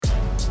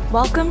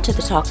Welcome to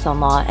the Talks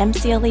on Law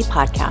MCLE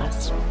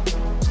podcast.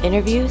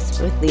 Interviews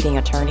with leading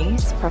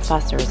attorneys,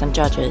 professors, and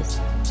judges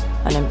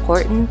on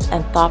important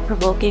and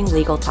thought-provoking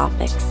legal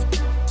topics.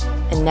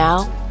 And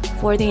now,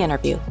 for the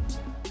interview.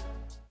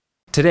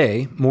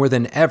 Today, more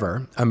than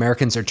ever,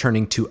 Americans are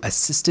turning to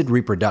assisted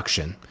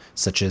reproduction,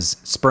 such as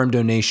sperm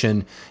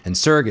donation and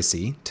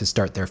surrogacy, to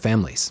start their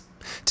families.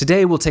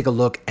 Today, we'll take a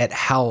look at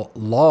how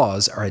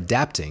laws are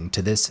adapting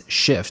to this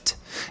shift,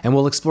 and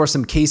we'll explore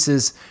some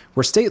cases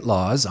where state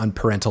laws on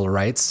parental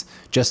rights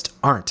just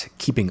aren't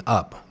keeping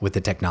up with the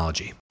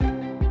technology.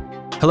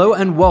 Hello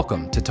and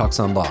welcome to Talks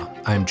on Law.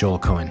 I'm Joel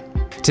Cohen.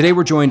 Today,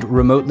 we're joined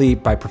remotely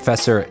by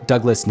Professor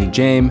Douglas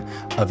NeJaime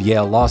of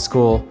Yale Law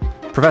School.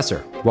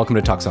 Professor, welcome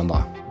to Talks on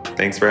Law.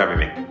 Thanks for having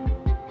me.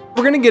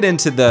 We're going to get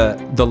into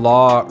the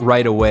law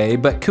right away,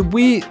 but could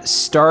we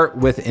start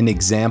with an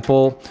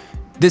example?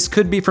 This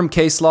could be from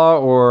case law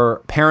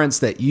or parents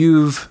that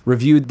you've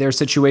reviewed their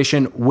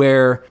situation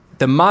where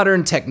the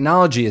modern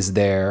technology is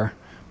there,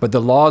 but the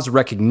law's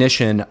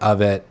recognition of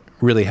it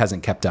really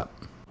hasn't kept up.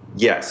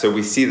 Yeah, so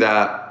we see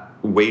that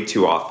way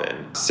too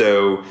often.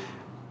 So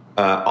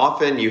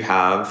often you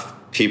have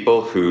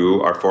people who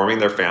are forming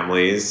their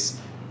families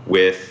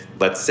with,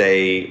 let's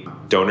say,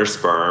 donor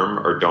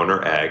sperm or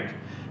donor egg,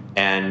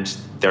 and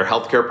their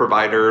healthcare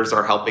providers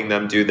are helping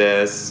them do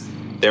this.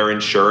 Their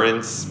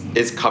insurance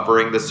is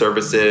covering the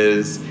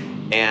services,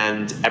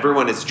 and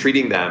everyone is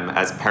treating them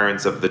as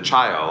parents of the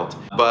child.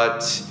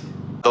 But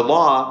the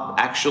law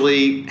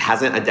actually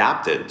hasn't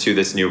adapted to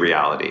this new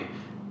reality.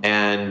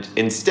 And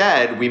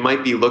instead, we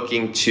might be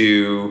looking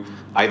to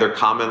either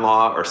common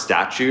law or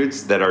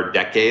statutes that are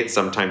decades,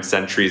 sometimes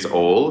centuries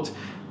old,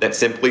 that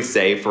simply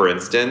say, for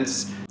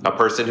instance, a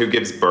person who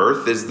gives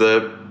birth is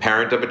the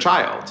parent of a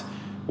child.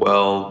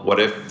 Well,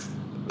 what if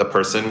the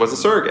person was a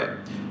surrogate?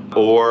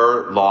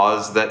 Or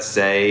laws that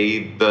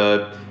say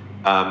the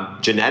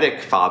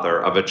genetic father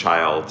of a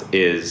child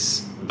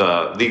is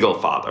the legal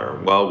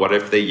father. Well, what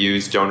if they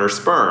use donor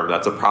sperm?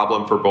 That's a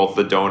problem for both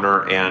the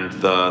donor and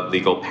the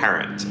legal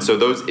parent. So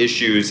those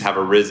issues have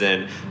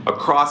arisen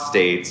across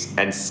states,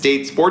 and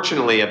states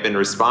fortunately have been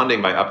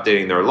responding by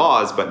updating their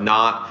laws, but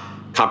not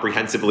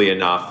comprehensively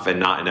enough and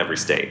not in every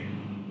state.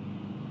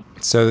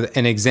 So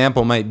an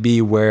example might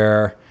be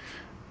where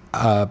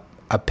a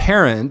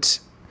parent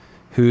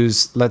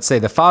who's, let's say,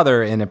 the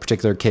father in a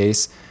particular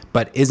case,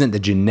 but isn't the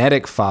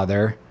genetic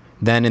father,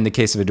 then in the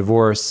case of a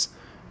divorce,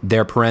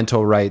 their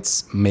parental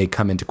rights may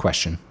come into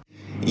question.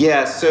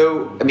 Yeah,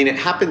 so, it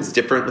happens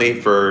differently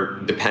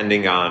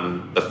depending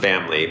on the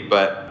family,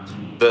 but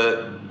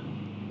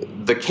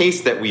the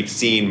case that we've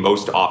seen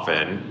most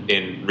often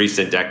in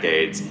recent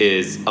decades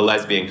is a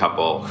lesbian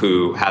couple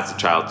who has a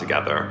child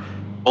together.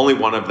 Only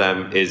one of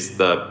them is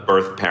the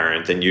birth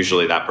parent, and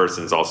usually that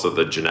person's also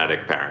the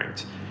genetic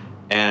parent.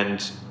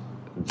 And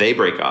they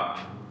break up,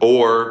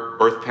 or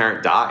birth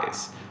parent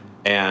dies.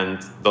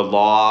 And the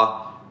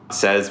law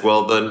says,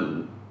 well,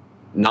 the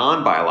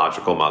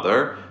non-biological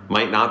mother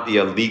might not be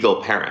a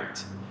legal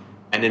parent.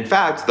 And in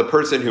fact, the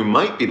person who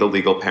might be the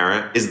legal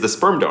parent is the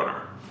sperm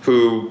donor,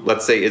 who,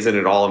 let's say, isn't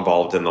at all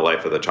involved in the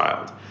life of the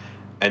child.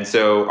 And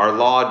so our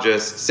law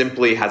just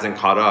simply hasn't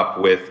caught up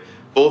with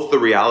both the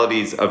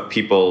realities of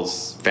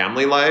people's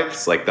family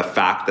lives, like the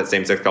fact that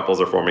same-sex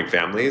couples are forming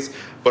families,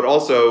 but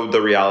also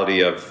the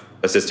reality of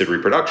assisted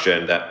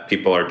reproduction, that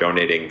people are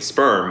donating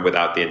sperm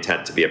without the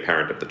intent to be a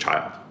parent of the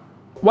child.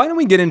 Why don't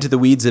we get into the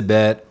weeds a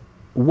bit?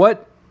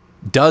 What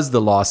does the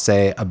law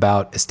say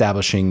about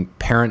establishing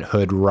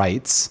parenthood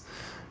rights?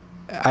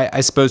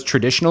 I suppose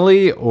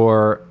traditionally,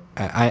 or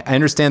I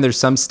understand there's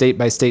some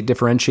state-by-state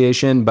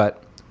differentiation,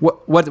 but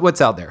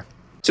what's out there?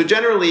 So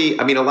generally,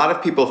 a lot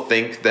of people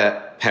think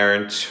that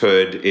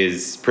parenthood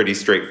is pretty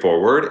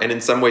straightforward, and in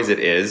some ways it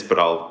is, but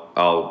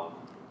I'll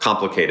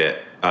complicate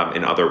it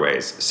in other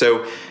ways.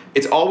 So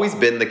it's always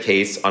been the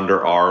case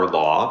under our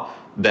law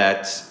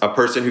that a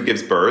person who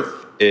gives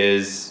birth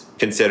is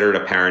considered a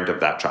parent of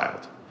that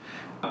child.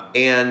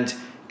 And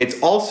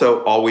it's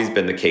also always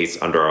been the case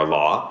under our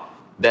law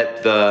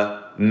that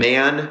the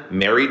man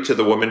married to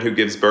the woman who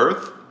gives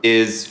birth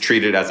is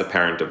treated as a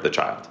parent of the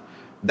child.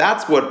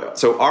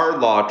 So our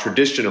law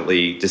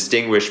traditionally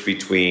distinguished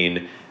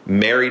between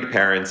married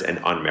parents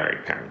and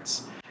unmarried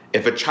parents.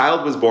 If a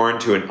child was born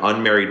to an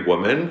unmarried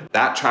woman,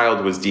 that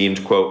child was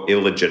deemed, quote,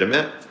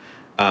 illegitimate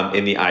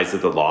in the eyes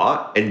of the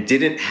law and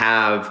didn't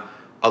have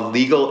a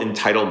legal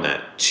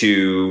entitlement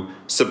to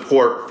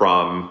support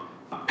from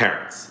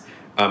parents.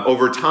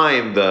 Over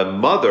time, the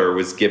mother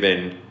was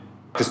given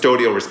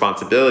custodial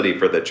responsibility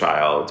for the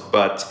child,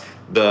 but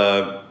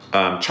the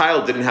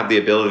child didn't have the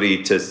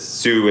ability to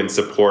sue and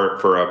support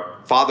for a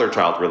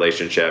father-child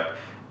relationship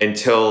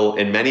until,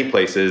 in many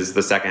places,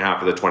 the second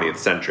half of the 20th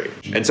century.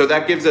 And so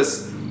that gives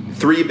us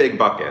three big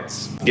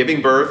buckets: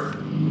 giving birth,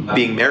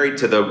 being married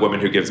to the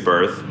woman who gives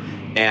birth,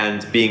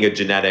 and being a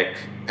genetic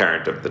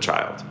parent of the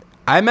child.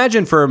 I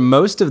imagine for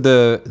most of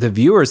the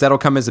viewers, that'll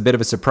come as a bit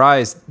of a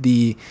surprise.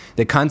 The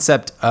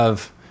concept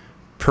of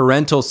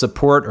parental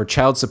support or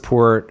child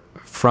support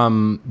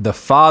from the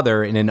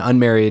father in an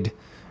unmarried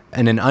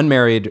and an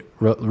unmarried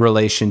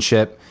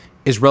relationship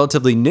is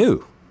relatively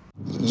new.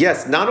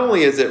 Yes, not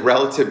only is it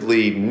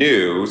relatively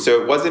new,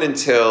 so it wasn't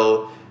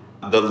until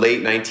the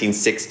late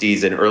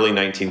 1960s and early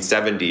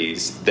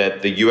 1970s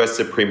that the U.S.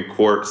 Supreme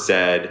Court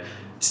said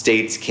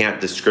states can't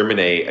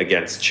discriminate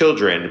against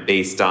children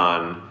based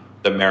on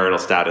the marital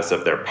status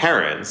of their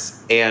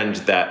parents, and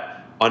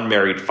that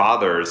unmarried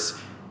fathers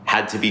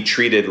had to be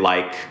treated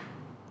like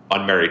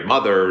unmarried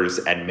mothers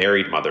and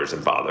married mothers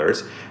and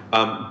fathers.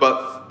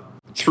 But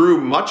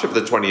through much of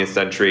the 20th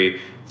century,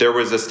 there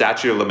was a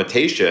statute of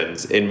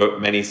limitations in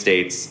many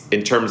states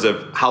in terms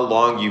of how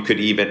long you could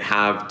even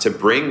have to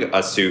bring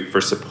a suit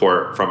for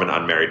support from an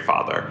unmarried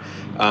father.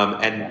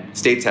 And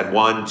states had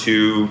 1,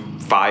 2,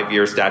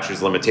 5-year statutes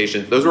of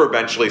limitations. Those were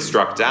eventually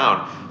struck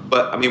down.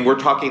 But I mean, we're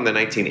talking the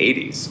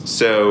 1980s.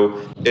 So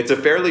it's a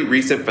fairly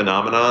recent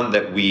phenomenon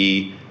that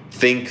we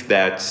think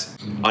that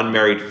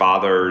unmarried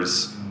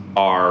fathers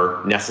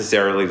are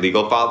necessarily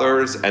legal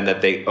fathers and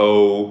that they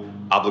owe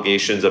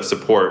obligations of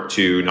support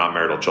to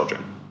non-marital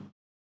children.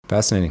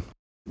 Fascinating.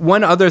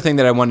 One other thing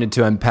that I wanted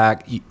to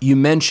unpack, you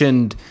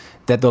mentioned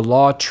that the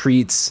law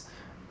treats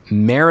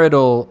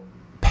marital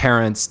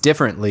parents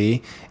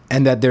differently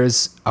and that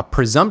there's a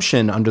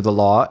presumption under the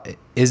law.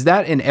 Is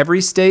that in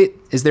every state?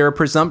 Is there a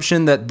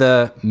presumption that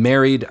the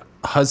married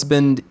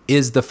husband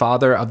is the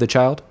father of the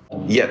child?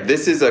 Yeah,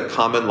 this is a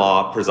common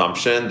law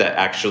presumption that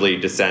actually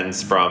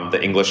descends from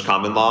the English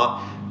common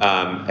law.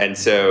 And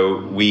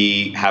so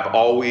we have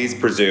always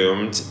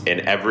presumed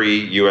in every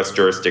U.S.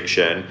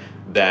 jurisdiction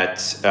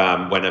that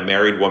when a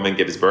married woman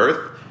gives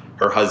birth,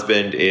 her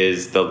husband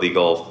is the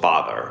legal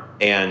father.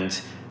 And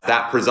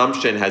that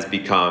presumption has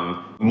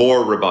become more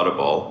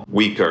rebuttable,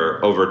 weaker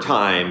over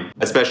time,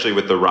 especially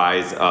with the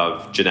rise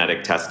of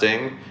genetic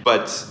testing.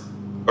 But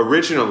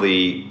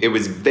originally, it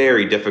was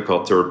very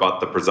difficult to rebut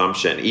the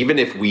presumption, even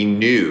if we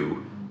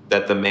knew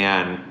that the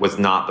man was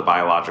not the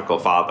biological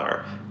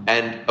father.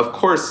 And of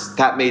course,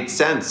 that made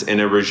sense in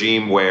a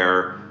regime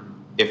where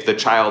if the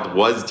child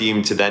was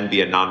deemed to then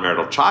be a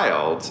non-marital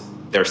child,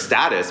 their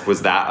status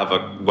was that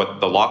of what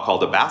the law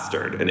called a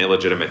bastard, an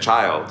illegitimate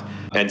child.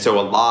 And so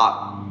a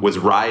lot was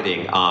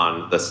riding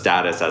on the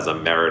status as a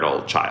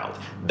marital child.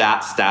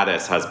 That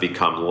status has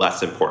become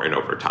less important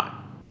over time.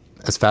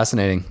 That's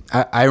fascinating.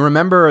 I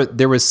remember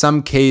there was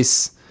some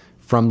case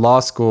from law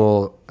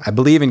school, I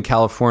believe in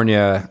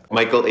California.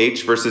 Michael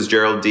H. versus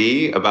Gerald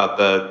D. about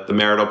the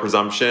marital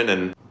presumption,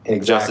 and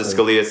Exactly. Justice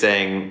Scalia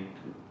saying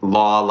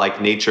law,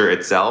 like nature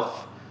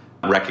itself,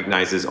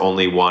 recognizes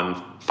only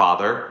one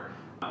father,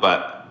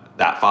 but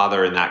that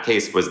father in that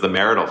case was the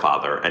marital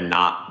father and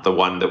not the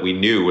one that we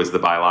knew was the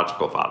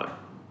biological father.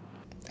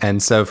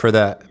 And so for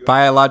the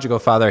biological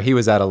father, he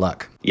was out of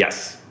luck.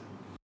 Yes.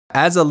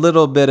 As a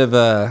little bit of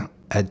a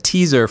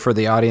teaser for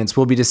the audience,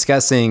 we'll be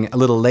discussing a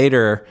little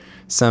later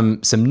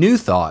some new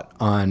thought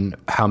on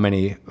how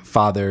many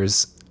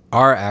fathers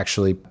are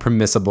actually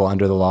permissible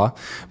under the law,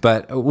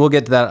 but we'll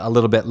get to that a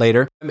little bit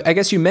later. I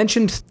guess you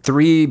mentioned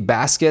 3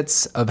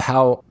 baskets of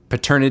how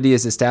paternity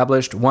is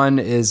established. One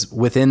is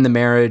within the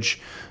marriage.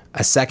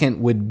 A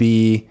second would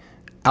be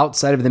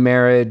outside of the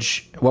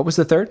marriage. What was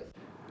the third?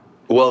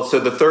 Well, so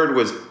the third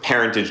was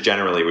parentage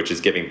generally, which is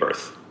giving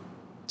birth.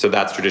 So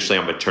that's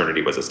traditionally how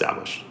maternity was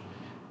established.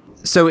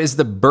 So is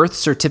the birth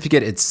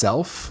certificate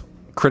itself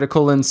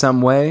critical in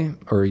some way,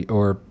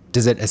 or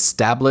does it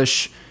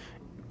establish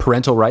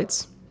parental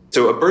rights?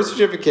 So a birth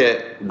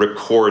certificate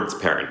records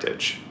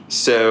parentage.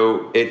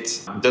 So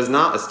it does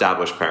not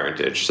establish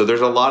parentage. So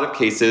there's a lot of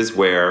cases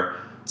where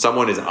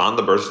someone is on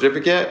the birth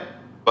certificate,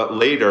 but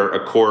later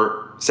a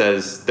court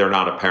says they're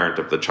not a parent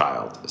of the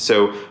child.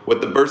 So what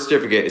the birth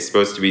certificate is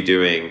supposed to be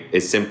doing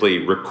is simply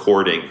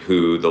recording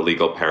who the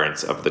legal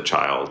parents of the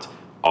child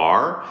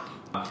are.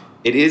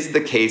 It is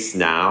the case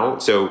now.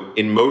 So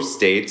in most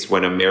states,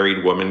 when a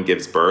married woman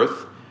gives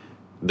birth,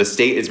 the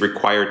state is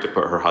required to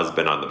put her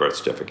husband on the birth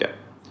certificate.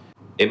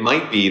 It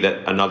might be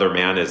that another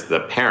man is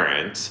the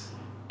parent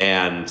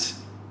and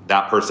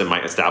that person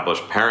might establish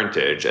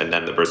parentage and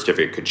then the birth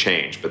certificate could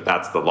change, but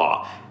that's the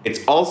law. It's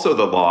also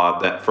the law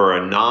that for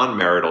a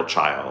non-marital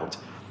child,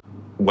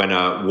 when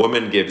a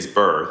woman gives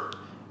birth,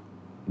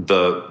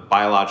 the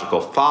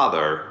biological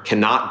father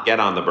cannot get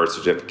on the birth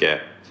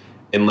certificate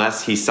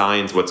unless he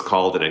signs what's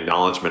called an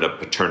acknowledgement of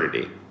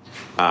paternity,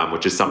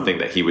 which is something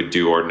that he would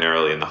do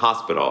ordinarily in the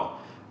hospital.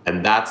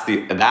 And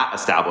that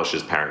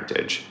establishes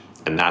parentage.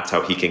 And that's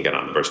how he can get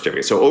on the birth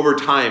certificate. So over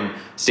time,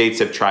 states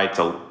have tried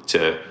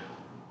to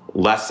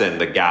lessen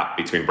the gap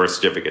between birth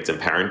certificates and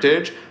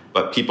parentage,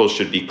 but people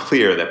should be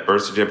clear that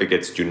birth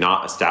certificates do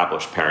not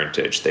establish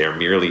parentage. They are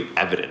merely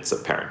evidence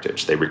of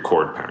parentage. They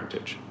record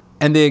parentage.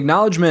 And the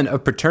acknowledgement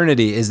of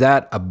paternity, is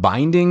that a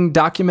binding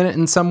document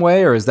in some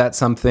way, or is that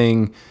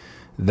something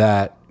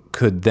that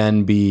could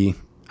then be,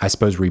 I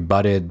suppose,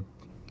 rebutted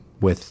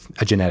with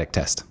a genetic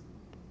test?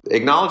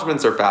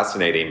 Acknowledgements are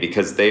fascinating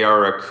because they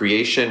are a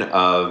creation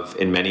of,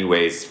 in many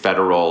ways,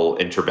 federal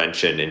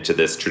intervention into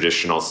this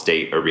traditional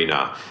state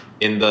arena.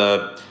 In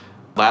the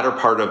latter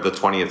part of the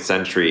 20th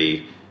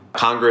century,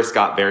 Congress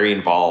got very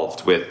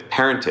involved with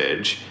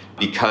parentage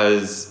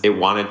because it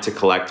wanted to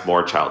collect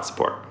more child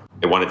support.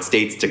 It wanted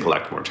states to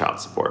collect more child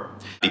support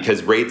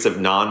because rates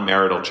of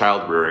non-marital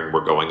child rearing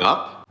were going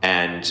up.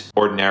 And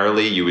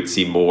ordinarily, you would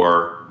see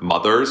more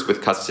mothers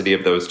with custody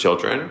of those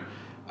children.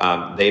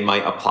 They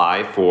might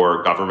apply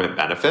for government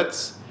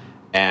benefits.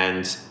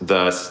 And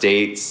the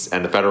states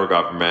and the federal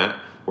government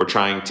were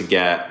trying to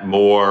get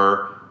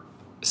more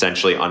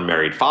essentially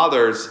unmarried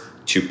fathers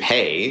to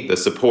pay the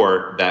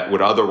support that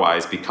would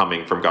otherwise be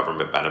coming from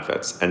government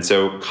benefits. And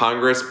so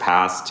Congress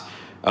passed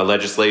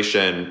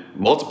legislation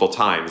multiple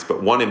times,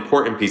 but one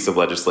important piece of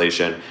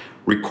legislation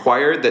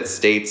required that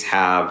states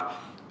have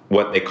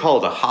what they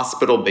called a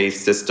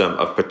hospital-based system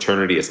of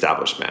paternity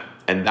establishment.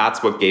 And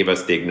that's what gave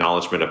us the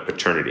acknowledgement of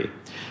paternity.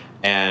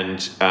 And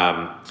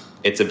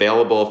it's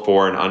available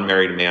for an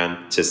unmarried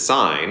man to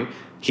sign.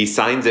 He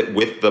signs it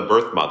with the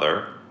birth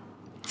mother,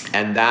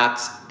 and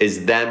that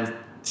is them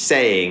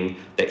saying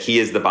that he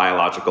is the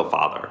biological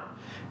father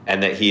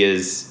and that he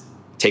is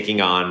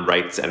taking on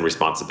rights and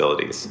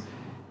responsibilities.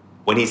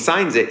 When he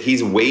signs it,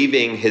 he's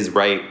waiving his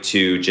right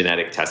to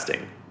genetic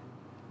testing.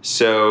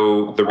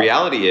 So the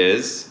reality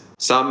is,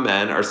 some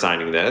men are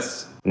signing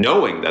this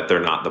knowing that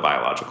they're not the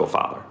biological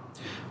father.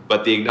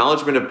 But the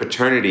acknowledgement of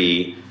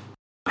paternity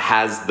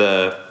has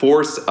the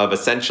force of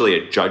essentially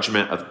a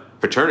judgment of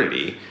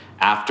paternity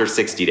after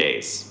 60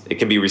 days. It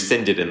can be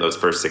rescinded in those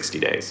first 60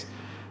 days.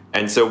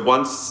 And so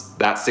once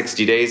that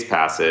 60 days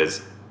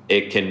passes,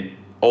 it can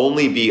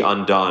only be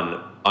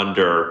undone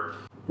under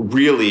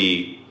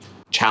really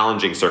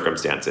challenging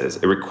circumstances.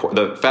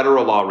 The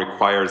federal law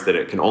requires that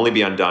it can only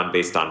be undone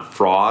based on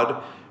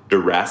fraud,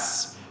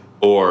 duress,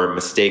 or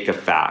mistake of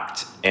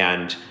fact.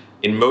 And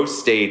in most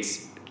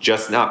states,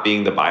 just not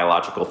being the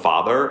biological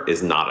father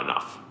is not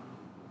enough.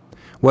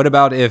 What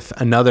about if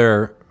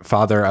another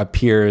father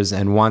appears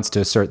and wants to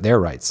assert their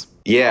rights?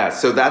 Yeah,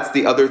 so that's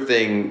the other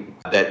thing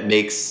that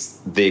makes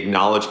the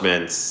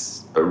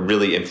acknowledgments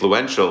really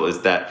influential,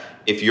 is that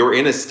if you're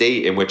in a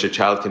state in which a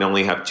child can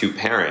only have two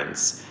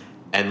parents,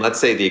 and let's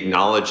say the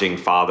acknowledging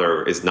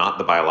father is not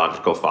the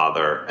biological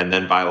father, and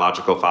then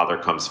biological father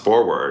comes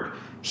forward,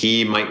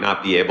 he might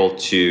not be able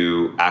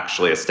to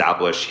actually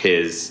establish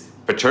his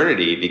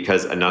paternity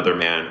because another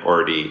man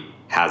already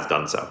has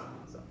done so.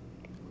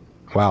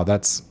 Wow,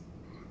 that's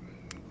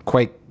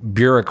quite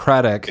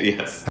bureaucratic.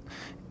 Yes.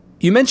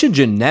 You mentioned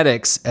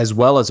genetics as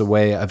well as a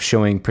way of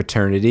showing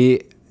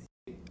paternity.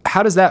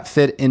 How does that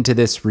fit into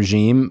this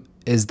regime?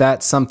 Is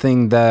that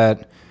something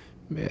that,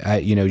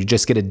 you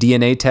just get a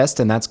DNA test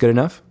and that's good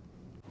enough?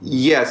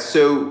 Yes.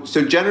 So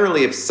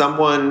generally, if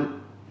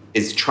someone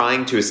is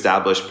trying to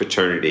establish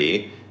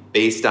paternity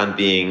based on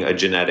being a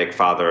genetic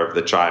father of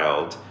the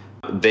child,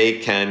 they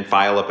can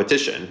file a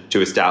petition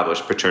to establish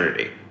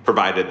paternity,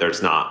 provided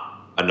there's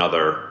not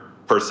another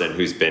person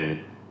who's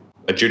been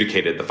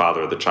adjudicated the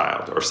father of the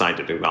child or signed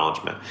an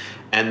acknowledgement.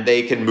 And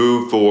they can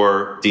move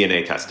for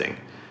DNA testing.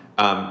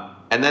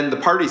 And then the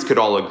parties could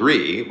all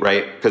agree,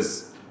 right?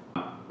 Because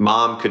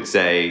mom could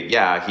say,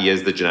 yeah, he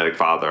is the genetic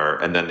father,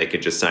 and then they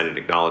could just sign an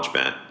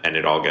acknowledgement and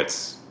it all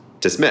gets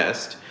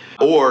dismissed.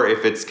 Or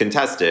if it's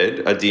contested,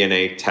 a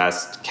DNA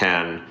test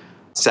can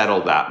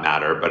settle that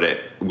matter, but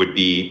it would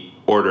be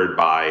ordered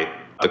by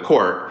the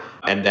court.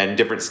 And then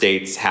different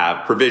states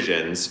have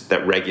provisions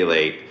that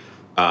regulate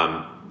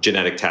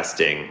genetic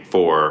testing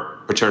for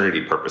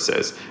paternity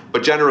purposes.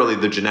 But generally,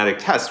 the genetic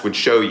test would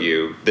show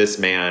you this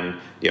man,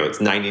 it's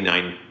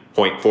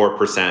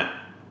 99.4%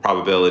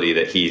 probability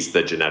that he's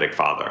the genetic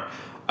father.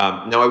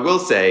 Now, I will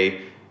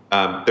say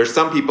there's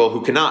some people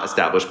who cannot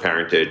establish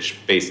parentage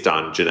based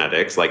on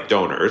genetics, like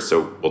donors,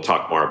 so we'll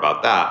talk more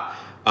about that.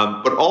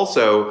 But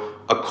also,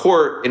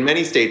 in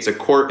many states, a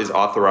court is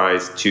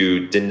authorized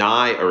to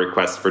deny a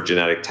request for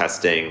genetic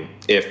testing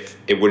if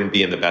it wouldn't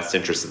be in the best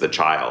interest of the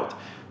child.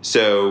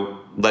 So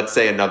let's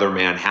say another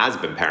man has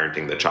been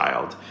parenting the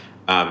child,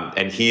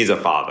 and he's a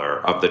father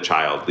of the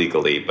child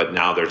legally, but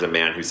now there's a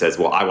man who says,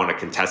 well, I want to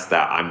contest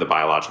that, I'm the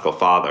biological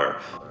father.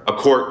 A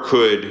court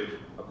could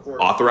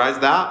authorize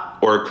that,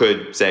 or it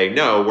could say,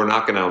 no, we're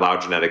not going to allow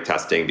genetic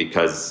testing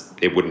because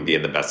it wouldn't be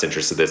in the best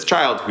interest of this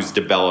child who's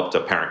developed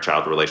a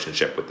parent-child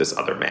relationship with this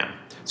other man.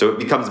 So it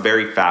becomes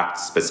very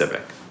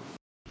fact-specific.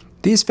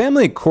 These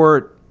family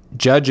court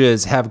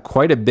judges have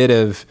quite a bit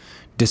of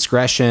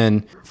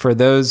discretion. For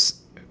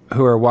those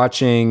who are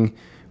watching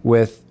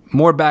with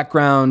more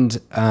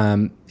background,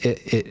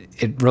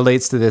 it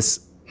relates to this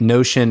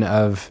notion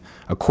of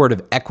a court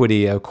of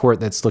equity, a court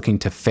that's looking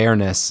to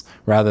fairness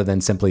rather than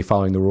simply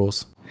following the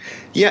rules.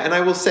 Yeah, and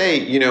I will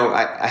say,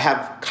 I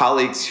have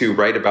colleagues who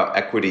write about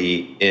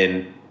equity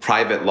in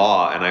private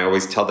law, and I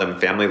always tell them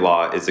family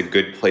law is a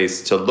good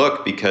place to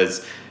look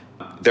because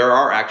there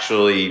are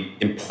actually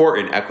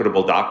important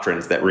equitable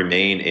doctrines that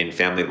remain in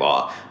family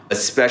law,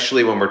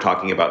 especially when we're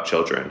talking about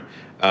children.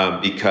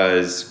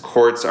 Because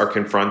courts are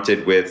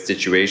confronted with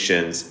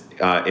situations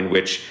in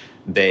which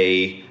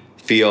they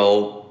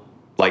feel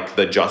like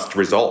the just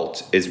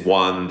result is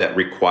one that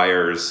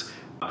requires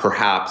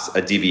perhaps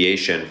a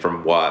deviation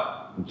from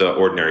what the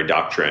ordinary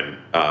doctrine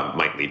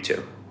might lead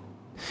to.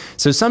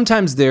 So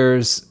sometimes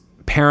there's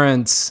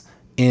parents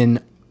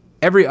in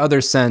every other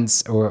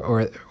sense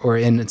or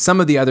in some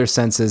of the other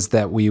senses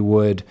that we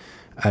would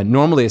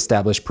normally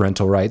establish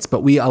parental rights,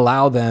 but we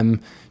allow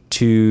them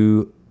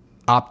to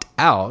opt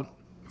out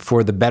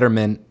for the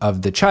betterment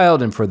of the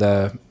child and for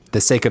the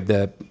sake of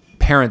the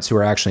parents who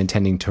are actually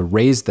intending to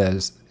raise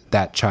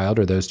that child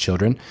or those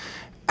children.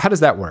 How does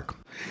that work?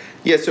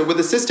 Yeah, so with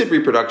assisted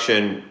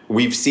reproduction,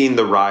 we've seen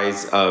the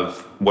rise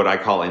of what I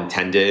call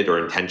intended or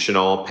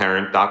intentional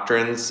parent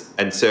doctrines.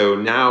 And so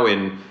now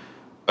in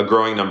a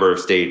growing number of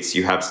states,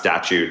 you have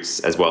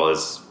statutes as well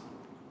as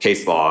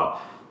case law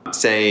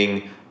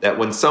saying that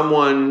when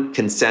someone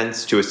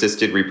consents to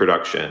assisted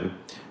reproduction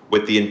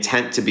with the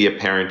intent to be a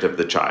parent of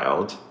the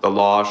child, the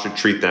law should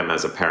treat them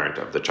as a parent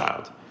of the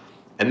child.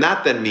 And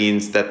that then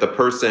means that the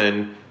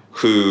person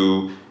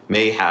who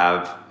may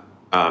have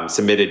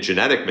submitted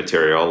genetic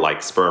material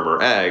like sperm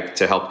or egg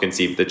to help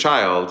conceive the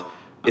child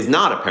is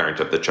not a parent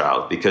of the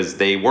child because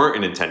they weren't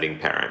an intending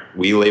parent.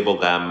 We label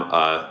them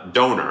a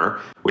donor,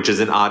 which is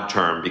an odd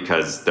term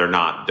because they're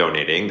not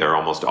donating. They're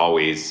almost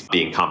always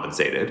being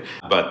compensated.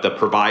 But the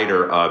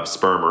provider of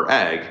sperm or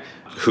egg,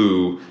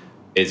 who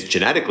is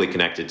genetically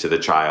connected to the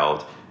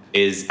child,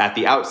 is at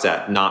the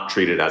outset not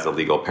treated as a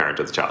legal parent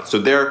of the child. So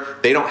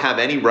they don't have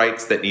any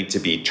rights that need to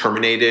be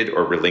terminated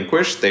or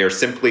relinquished. They are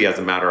simply, as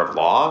a matter of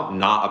law,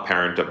 not a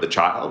parent of the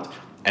child.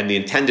 And the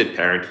intended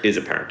parent is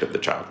a parent of the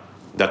child.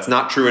 That's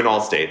not true in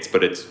all states,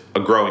 but it's a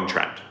growing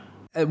trend.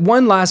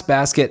 One last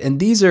basket, and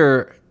these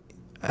are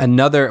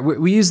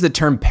we use the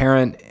term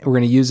parent. We're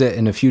going to use it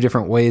in a few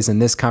different ways in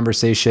this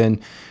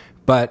conversation,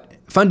 but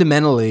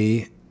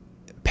fundamentally,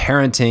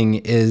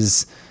 parenting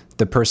is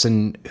the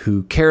person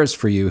who cares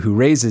for you, who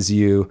raises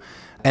you,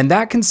 and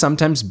that can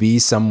sometimes be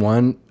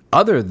someone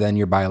other than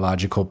your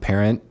biological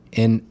parent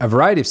in a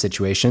variety of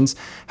situations.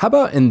 How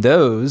about in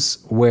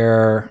those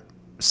where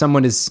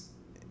someone is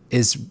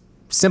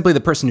simply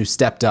the person who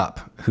stepped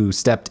up, who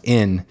stepped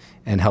in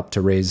and helped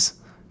to raise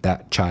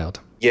that child?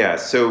 Yeah,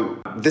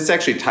 so this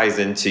actually ties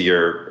into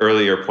your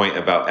earlier point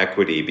about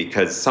equity,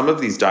 because some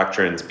of these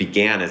doctrines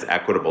began as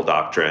equitable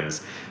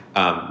doctrines,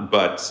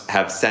 but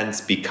have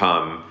since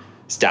become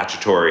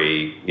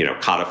statutory,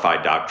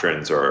 codified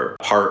doctrines or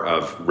part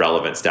of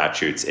relevant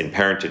statutes in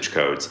parentage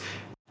codes.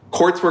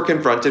 Courts were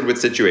confronted with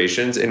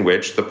situations in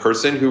which the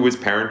person who was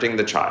parenting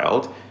the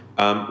child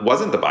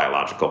wasn't the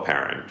biological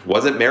parent,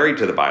 wasn't married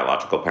to the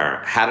biological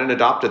parent, hadn't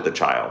adopted the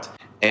child,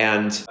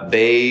 and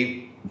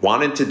they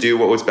wanted to do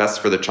what was best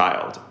for the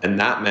child. And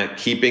that meant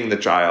keeping the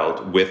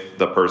child with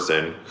the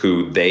person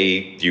who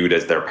they viewed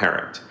as their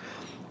parent.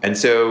 And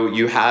so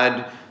you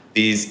had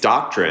these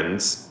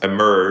doctrines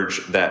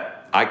emerge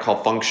that I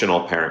call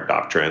functional parent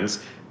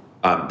doctrines.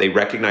 They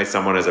recognize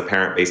someone as a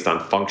parent based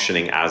on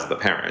functioning as the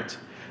parent,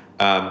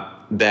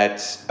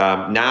 that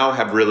now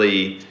have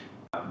really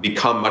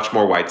become much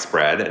more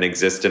widespread and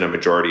exist in a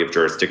majority of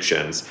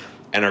jurisdictions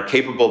and are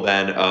capable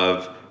then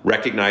of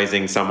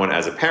recognizing someone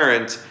as a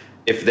parent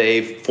if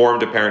they've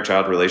formed a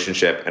parent-child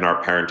relationship and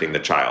are parenting the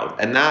child.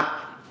 And that,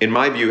 in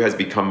my view, has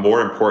become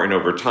more important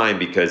over time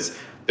because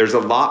there's a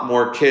lot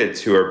more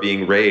kids who are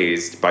being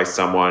raised by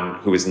someone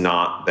who is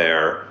not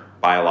their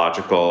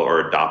biological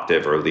or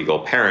adoptive or legal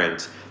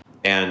parent.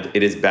 And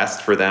it is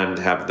best for them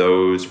to have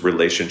those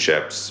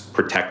relationships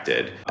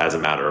protected as a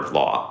matter of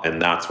law.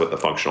 And that's what the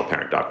functional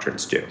parent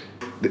doctrines do.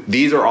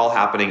 These are all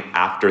happening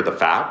after the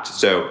fact.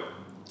 So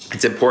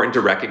it's important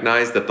to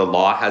recognize that the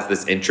law has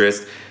this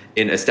interest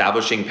in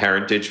establishing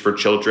parentage for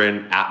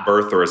children at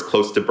birth or as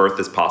close to birth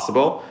as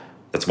possible.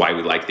 That's why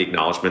we like the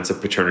acknowledgments of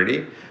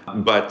paternity.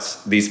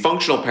 But these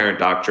functional parent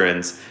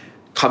doctrines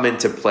come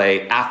into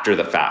play after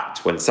the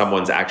fact, when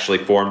someone's actually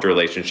formed a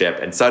relationship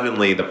and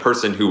suddenly the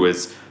person who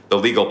was the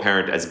legal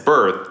parent as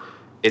birth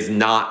is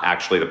not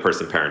actually the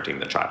person parenting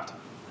the child.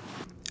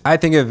 I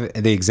think of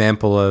the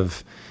example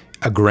of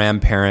a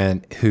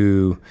grandparent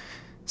who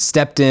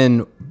stepped in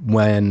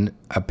when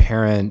a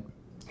parent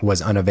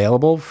was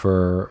unavailable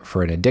for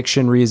an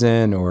addiction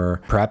reason,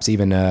 or perhaps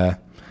even a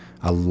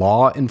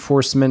law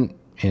enforcement,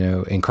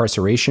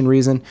 incarceration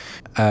reason.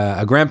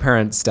 A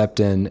grandparent stepped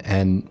in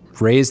and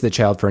raised the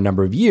child for a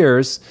number of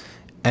years,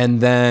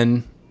 and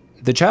then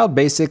the child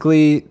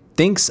basically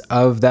thinks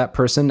of that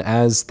person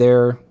as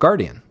their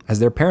guardian, as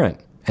their parent,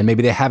 and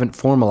maybe they haven't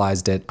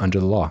formalized it under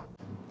the law.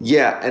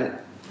 Yeah,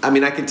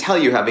 and I can tell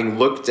you, having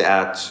looked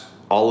at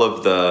all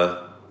of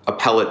the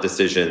appellate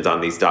decisions on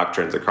these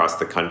doctrines across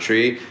the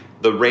country,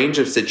 the range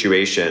of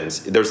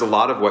situations, there's a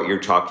lot of what you're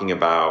talking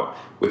about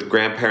with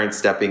grandparents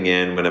stepping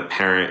in when a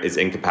parent is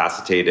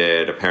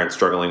incapacitated, a parent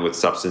struggling with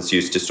substance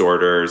use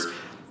disorders.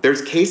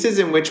 There's cases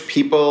in which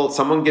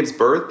someone gives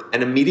birth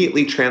and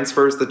immediately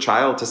transfers the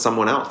child to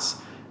someone else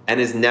and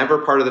is never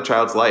part of the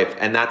child's life.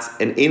 And that's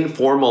an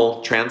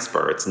informal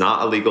transfer. It's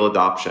not a legal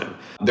adoption.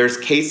 There's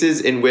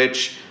cases in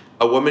which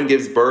a woman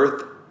gives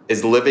birth,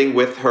 is living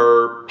with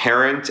her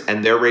parent,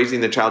 and they're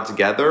raising the child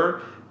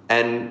together,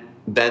 and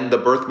then the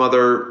birth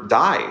mother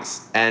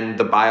dies, and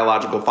the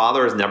biological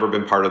father has never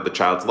been part of the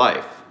child's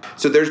life.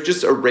 So there's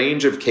just a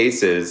range of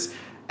cases.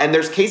 And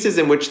there's cases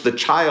in which the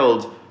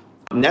child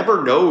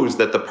never knows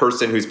that the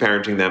person who's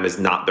parenting them is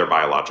not their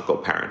biological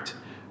parent,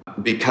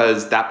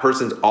 because that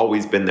person's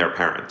always been their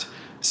parent.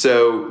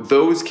 So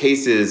those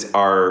cases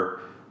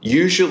are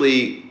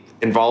usually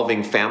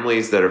involving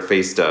families that have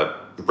faced a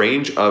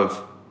range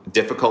of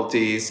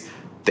difficulties.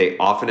 They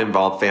often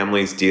involve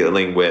families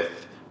dealing with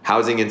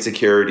housing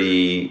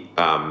insecurity,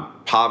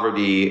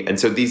 poverty. And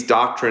so these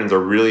doctrines are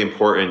really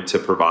important to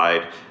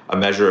provide a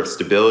measure of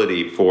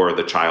stability for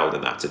the child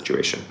in that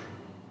situation.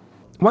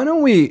 Why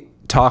don't we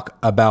talk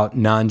about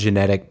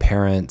non-genetic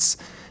parents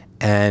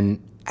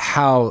and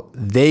how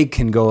they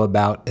can go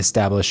about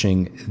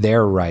establishing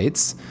their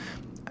rights?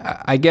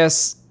 I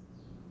guess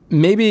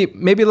maybe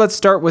let's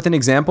start with an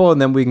example,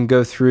 and then we can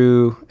go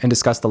through and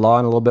discuss the law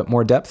in a little bit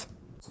more depth.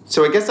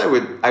 So I guess I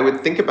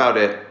would think about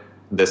it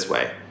this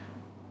way.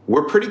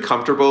 We're pretty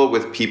comfortable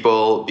with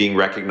people being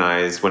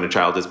recognized when a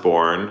child is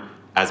born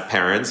as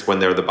parents when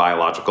they're the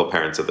biological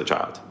parents of the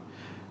child.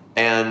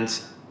 And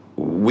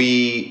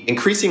we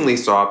increasingly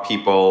saw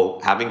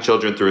people having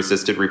children through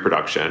assisted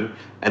reproduction,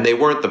 and they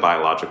weren't the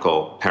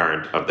biological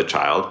parent of the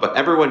child, but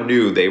everyone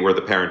knew they were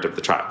the parent of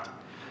the child.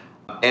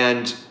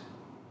 And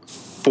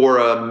for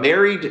a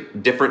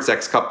married different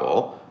sex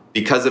couple,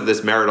 because of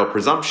this marital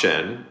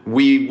presumption,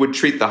 we would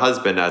treat the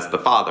husband as the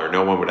father.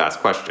 No one would ask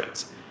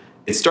questions.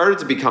 It started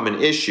to become an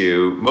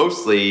issue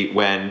mostly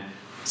when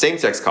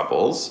same-sex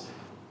couples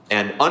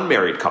and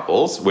unmarried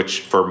couples,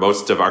 which for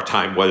most of our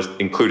time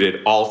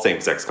included all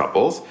same-sex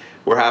couples,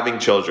 were having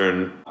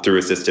children through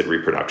assisted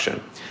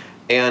reproduction.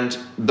 And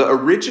the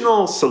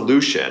original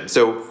solution,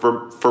 so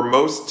for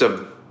most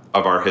of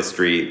our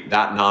history,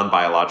 that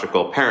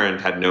non-biological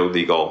parent had no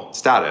legal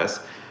status.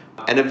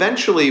 And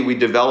eventually we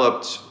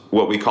developed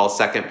what we call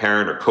second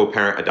parent or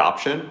co-parent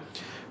adoption,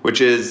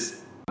 which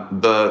is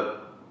the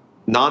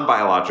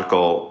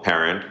non-biological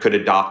parent could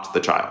adopt the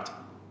child.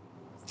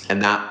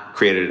 And that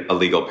created a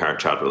legal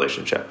parent-child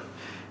relationship.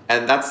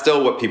 And that's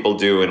still what people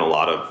do in a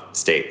lot of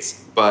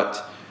states.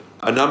 But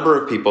a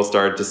number of people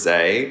started to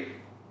say,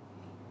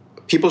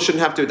 people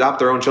shouldn't have to adopt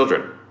their own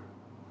children.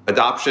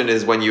 Adoption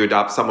is when you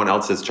adopt someone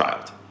else's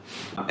child.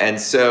 And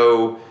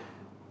so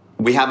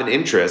we have an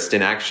interest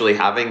in actually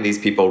having these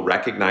people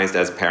recognized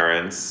as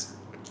parents,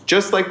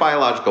 just like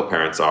biological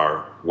parents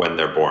are when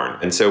they're born.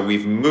 And so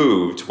we've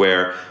moved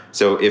where,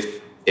 so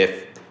if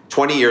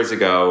 20 years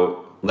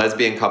ago,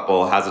 lesbian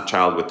couple has a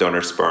child with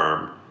donor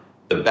sperm,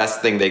 the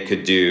best thing they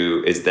could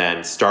do is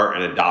then start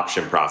an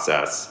adoption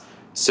process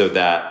so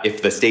that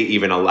if the state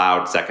even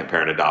allowed second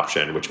parent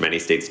adoption, which many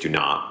states do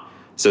not,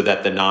 so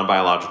that the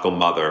non-biological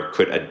mother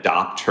could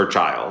adopt her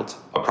child,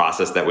 a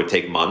process that would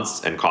take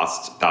months and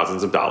cost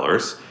thousands of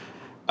dollars.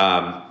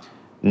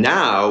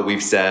 Now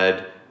we've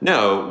said,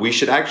 no, we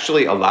should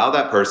actually allow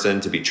that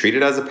person to be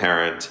treated as a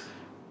parent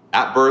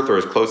at birth or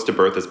as close to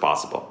birth as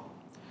possible.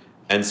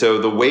 And so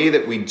the way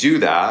that we do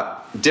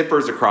that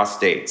differs across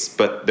states,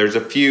 but there's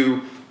a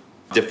few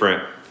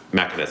different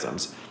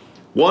mechanisms.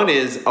 One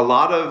is a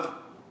lot of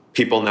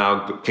people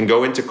now can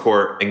go into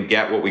court and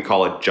get what we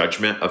call a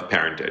judgment of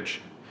parentage.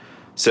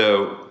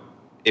 So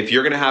if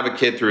you're going to have a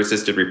kid through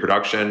assisted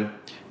reproduction,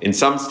 in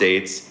some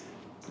states,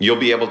 you'll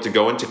be able to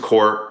go into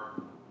court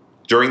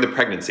during the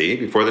pregnancy,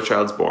 before the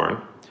child's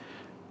born,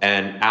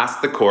 and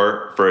ask the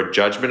court for a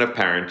judgment of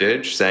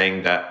parentage,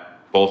 saying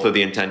that both of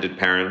the intended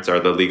parents are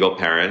the legal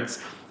parents,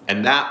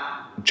 and that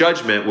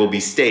judgment will be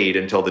stayed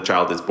until the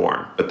child is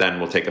born, but then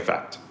will take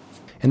effect.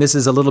 And this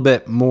is a little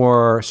bit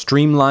more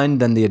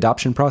streamlined than the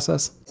adoption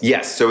process?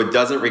 Yes, so it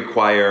doesn't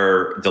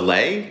require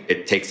delay.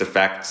 It takes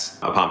effect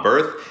upon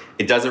birth.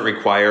 It doesn't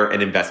require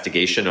an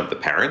investigation of the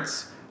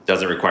parents. It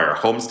doesn't require a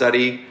home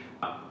study.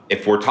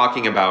 If we're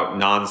talking about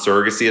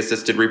non-surrogacy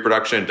assisted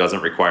reproduction, it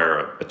doesn't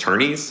require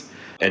attorneys.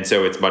 And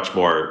so it's much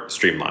more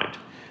streamlined.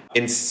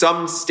 In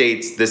some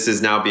states, this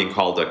is now being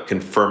called a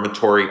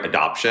confirmatory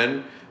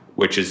adoption,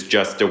 which is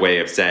just a way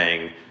of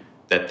saying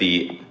that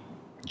the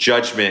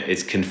judgment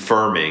is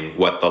confirming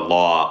what the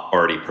law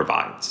already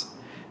provides.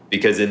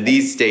 Because in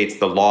these states,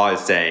 the law is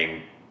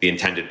saying the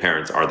intended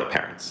parents are the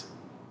parents.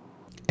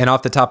 And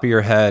off the top of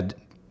your head,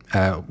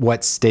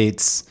 what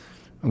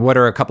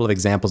are a couple of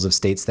examples of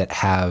states that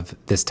have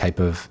this type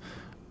of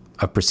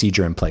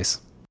procedure in place?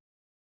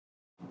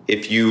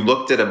 If you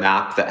looked at a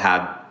map that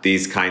had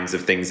these kinds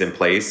of things in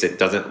place, it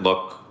doesn't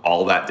look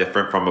all that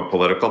different from a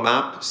political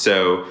map.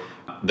 So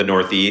the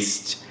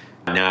Northeast,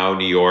 now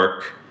New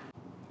York,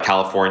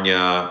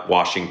 California,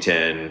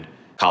 Washington,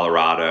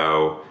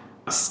 Colorado,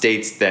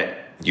 states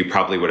that you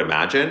probably would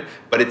imagine.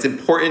 But it's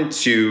important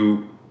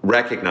to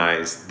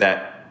recognize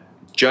that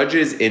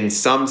judges in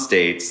some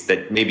states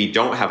that maybe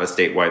don't have a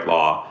statewide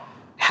law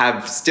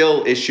have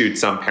still issued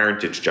some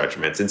parentage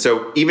judgments. And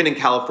so even in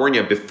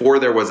California, before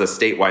there was a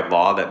statewide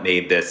law that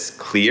made this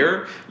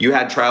clear, you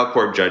had trial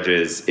court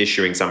judges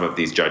issuing some of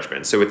these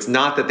judgments. So it's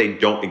not that they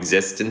don't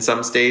exist in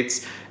some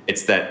states,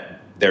 it's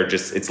that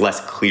it's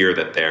less clear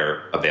that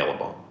they're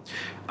available.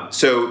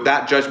 So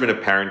that judgment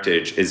of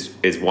parentage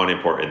is one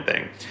important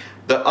thing.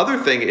 The other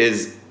thing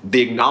is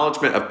the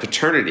acknowledgement of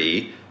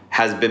paternity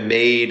has been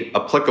made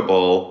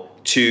applicable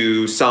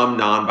to some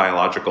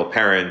non-biological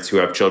parents who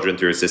have children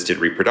through assisted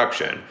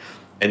reproduction.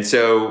 And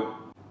so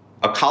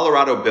a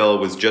Colorado bill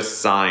was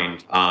just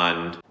signed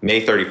on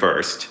May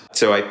 31st.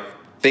 So I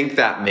think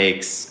that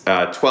makes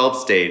 12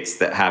 states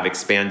that have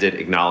expanded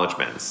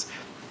acknowledgements.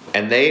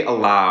 And they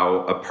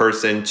allow a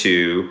person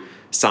to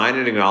sign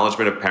an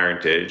acknowledgement of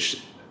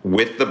parentage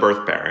with the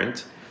birth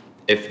parent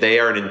if they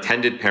are an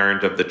intended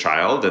parent of the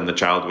child and the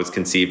child was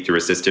conceived through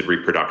assisted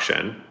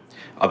reproduction,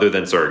 other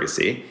than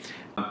surrogacy.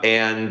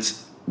 And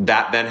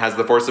that then has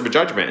the force of a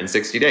judgment in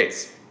 60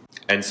 days.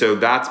 And so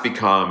that's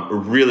become a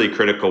really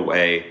critical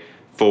way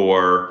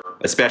for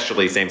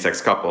especially same-sex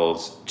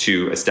couples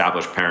to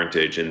establish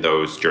parentage in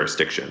those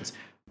jurisdictions.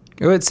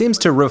 It seems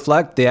to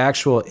reflect the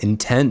actual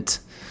intent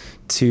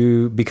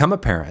to become a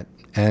parent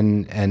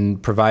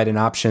and provide an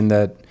option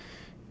that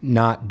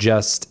not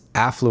just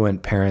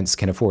affluent parents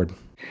can afford.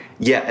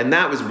 Yeah, and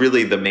that was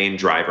really the main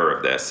driver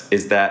of this,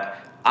 is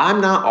that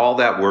I'm not all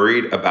that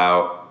worried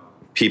about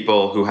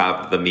people who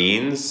have the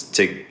means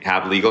to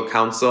have legal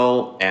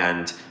counsel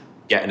and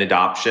get an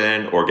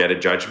adoption or get a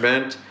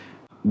judgment.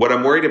 What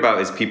I'm worried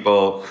about is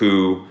people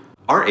who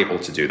aren't able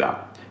to do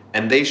that.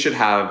 And they should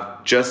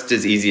have just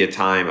as easy a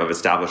time of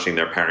establishing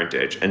their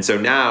parentage. And so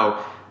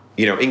now,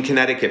 in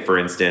Connecticut, for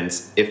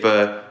instance, if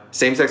a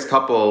same-sex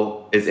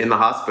couple is in the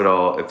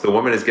hospital, if the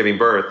woman is giving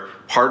birth,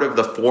 part of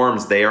the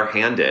forms they are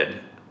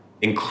handed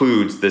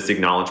includes this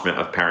acknowledgement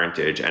of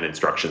parentage and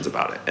instructions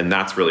about it. And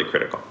that's really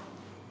critical.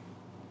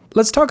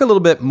 Let's talk a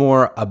little bit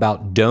more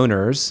about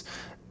donors.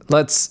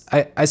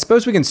 I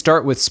suppose we can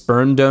start with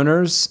sperm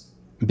donors,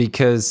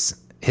 because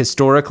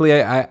historically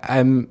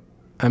I'm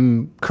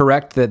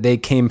correct that they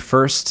came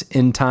first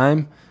in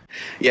time.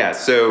 Yeah.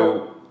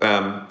 So,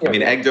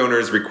 egg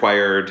donors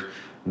required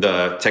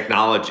the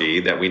technology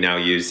that we now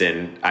use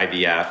in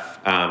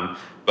IVF.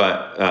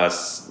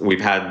 But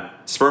we've had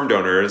sperm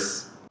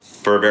donors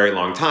for a very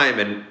long time.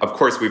 And of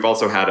course, we've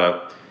also had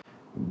a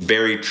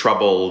very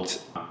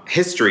troubled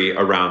history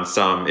around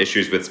some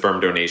issues with sperm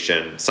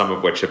donation, some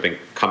of which have been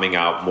coming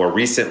out more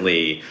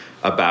recently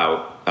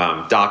about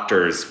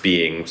doctors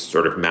being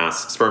sort of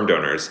mass sperm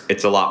donors.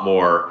 It's a lot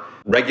more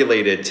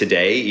regulated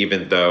today,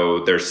 even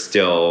though there's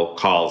still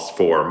calls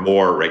for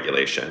more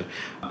regulation.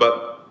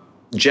 But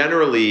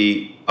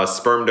generally, a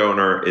sperm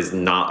donor is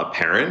not a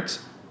parent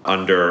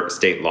under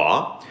state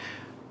law.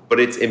 But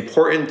it's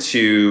important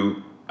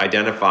to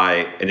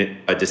identify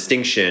a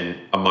distinction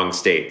among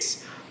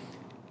states.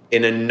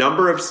 In a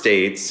number of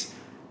states,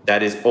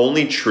 that is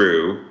only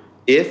true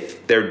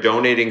if they're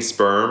donating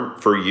sperm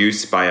for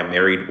use by a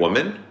married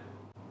woman.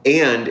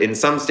 And in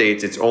some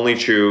states, it's only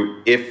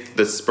true if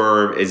the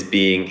sperm is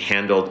being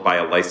handled by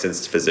a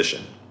licensed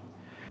physician.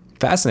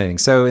 Fascinating.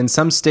 So in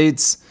some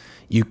states,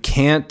 you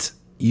can't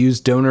use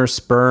donor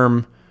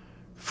sperm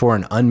for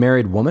an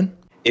unmarried woman?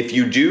 If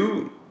you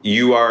do,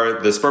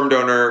 the sperm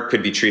donor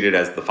could be treated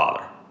as the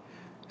father.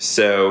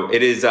 So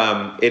it is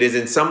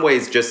in some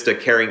ways just a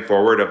carrying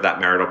forward of that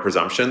marital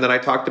presumption that I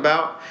talked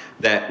about,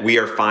 that we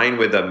are fine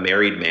with a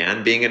married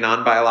man being a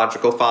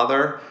non-biological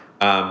father,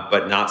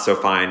 but not so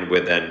fine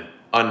with an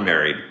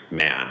unmarried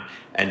man.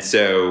 And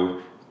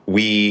so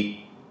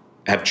we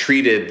have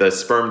treated the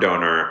sperm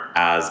donor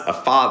as a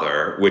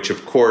father, which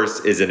of course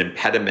is an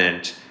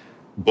impediment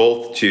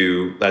both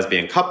to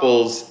lesbian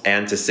couples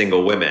and to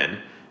single women,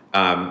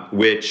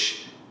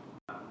 which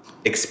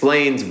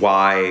explains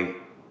why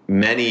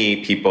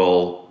many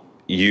people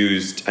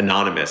used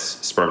anonymous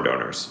sperm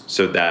donors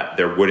so that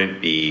there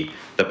wouldn't be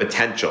the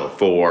potential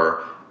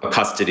for a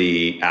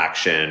custody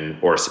action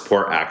or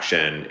support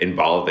action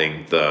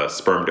involving the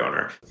sperm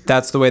donor.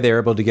 That's the way they were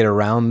able to get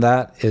around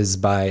that, is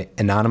by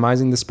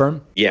anonymizing the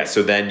sperm? Yeah,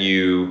 so then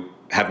you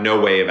have no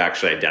way of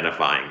actually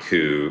identifying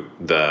who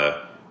the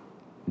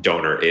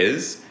donor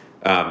is.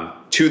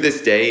 To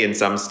this day, in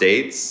some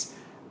states,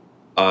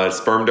 a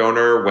sperm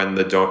donor, when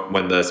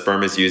the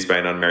sperm is used by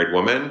an unmarried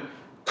woman,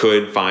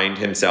 could find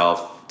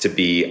himself to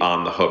be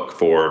on the hook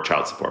for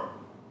child support.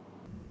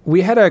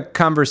 We had a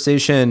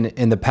conversation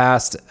in the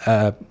past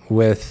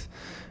with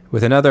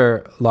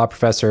another law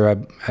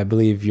professor, I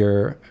believe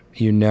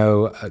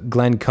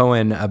Glenn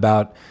Cohen,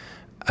 about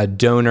a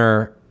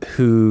donor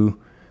who,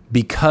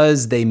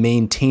 because they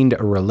maintained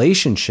a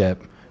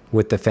relationship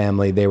with the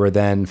family, they were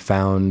then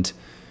found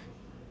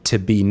to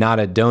be not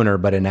a donor,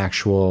 but an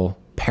actual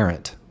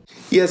parent.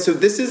 Yeah, so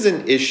this is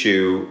an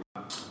issue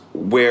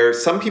where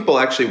some people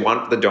actually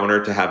want the donor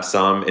to have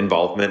some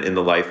involvement in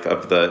the life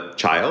of the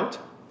child,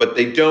 but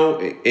they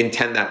don't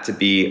intend that to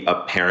be a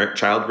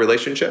parent-child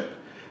relationship.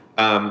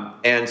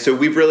 And so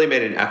we've really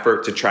made an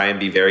effort to try and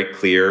be very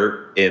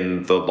clear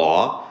in the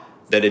law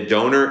that a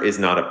donor is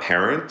not a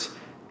parent,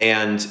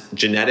 and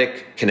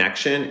genetic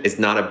connection is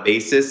not a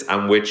basis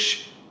on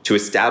which to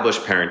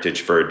establish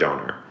parentage for a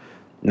donor.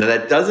 Now,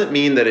 that doesn't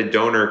mean that a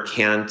donor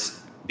can't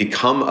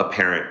become a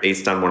parent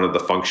based on one of the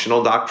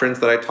functional doctrines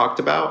that I talked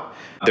about.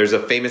 There's a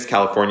famous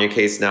California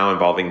case now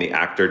involving the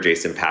actor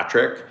Jason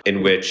Patrick,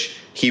 in which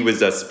he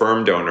was a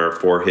sperm donor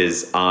for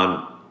his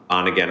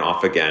on-again,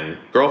 off-again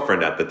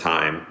girlfriend at the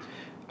time.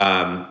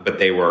 but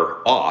they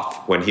were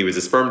off when he was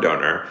a sperm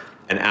donor.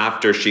 And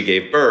after she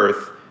gave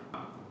birth,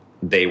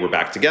 they were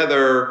back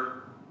together.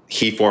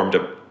 He formed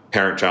a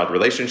parent-child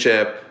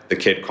relationship. The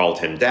kid called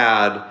him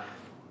dad.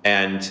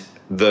 And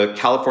the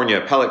California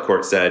appellate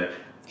court said,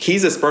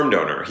 he's a sperm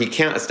donor. He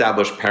can't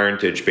establish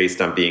parentage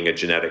based on being a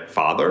genetic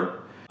father,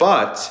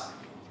 but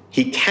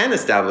he can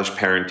establish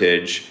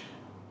parentage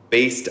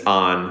based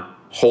on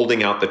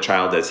holding out the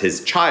child as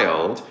his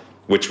child,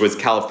 which was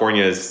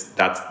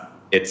that's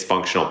its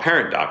functional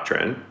parent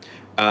doctrine.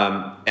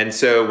 And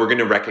so we're going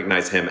to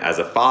recognize him as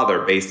a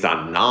father based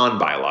on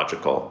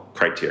non-biological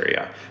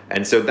criteria.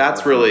 And so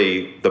that's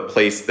really the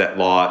place that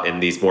law in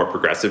these more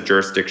progressive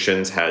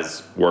jurisdictions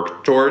has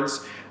worked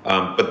towards.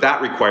 But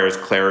that requires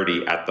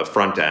clarity at the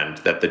front end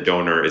that the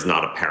donor is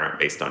not a parent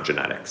based on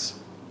genetics.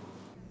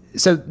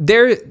 So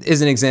there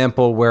is an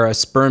example where a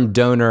sperm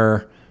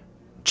donor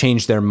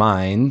changed their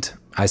mind,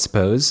 I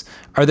suppose.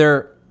 Are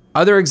there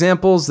other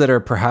examples that are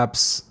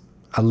perhaps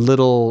a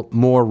little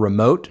more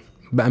remote?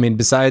 I mean,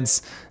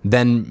 besides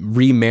then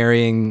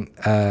remarrying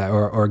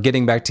or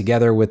getting back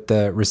together with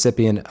the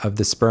recipient of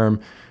the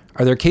sperm,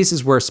 are there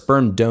cases where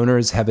sperm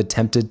donors have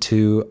attempted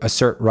to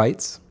assert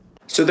rights?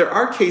 So there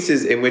are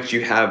cases in which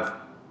you have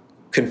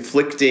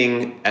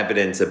conflicting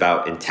evidence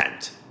about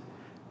intent.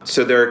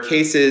 So there are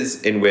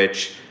cases in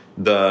which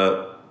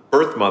the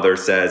birth mother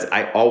says,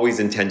 I always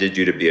intended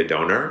you to be a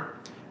donor.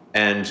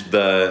 And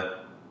the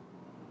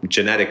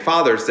genetic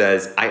father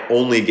says, I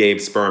only gave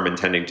sperm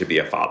intending to be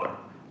a father.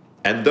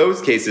 And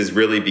those cases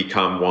really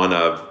become one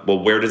of, well,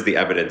 where does the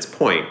evidence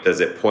point? Does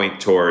it point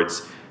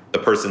towards the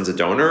person's a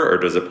donor, or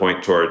does it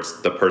point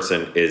towards the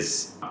person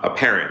is a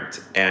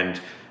parent?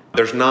 And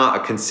there's not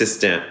a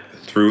consistent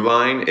through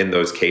line in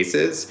those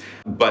cases.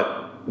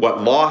 But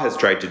what law has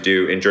tried to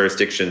do in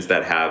jurisdictions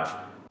that have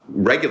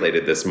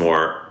regulated this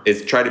more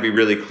is try to be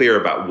really clear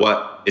about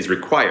what is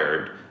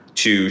required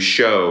to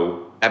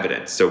show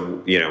evidence.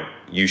 So,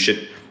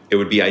 it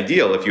would be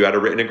ideal if you had a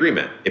written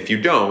agreement. If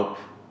you don't,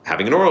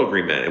 having an oral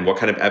agreement, and what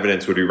kind of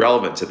evidence would be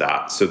relevant to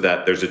that so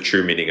that there's a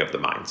true meeting of the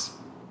minds.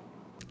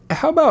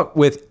 How about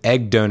with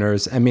egg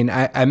donors? I mean,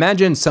 I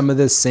imagine some of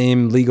the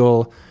same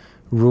legal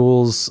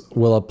rules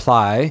will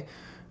apply,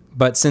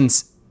 but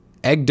since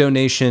egg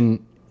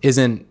donation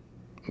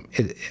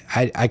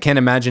I can't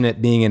imagine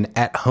it being an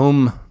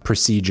at-home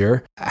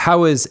procedure.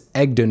 How is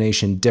egg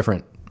donation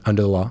different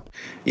under the law?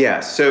 Yeah,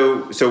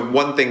 so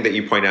one thing that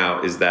you point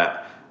out is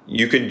that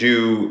you can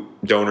do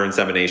donor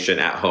insemination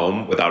at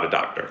home without a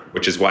doctor,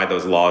 which is why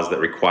those laws that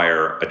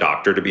require a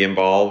doctor to be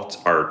involved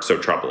are so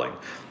troubling.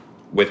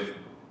 With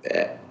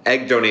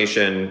egg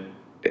donation,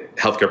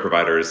 healthcare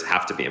providers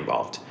have to be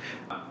involved.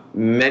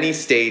 Many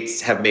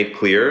states have made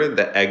clear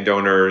that egg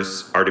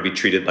donors are to be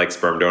treated like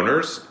sperm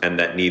donors and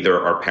that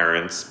neither are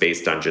parents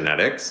based on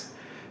genetics.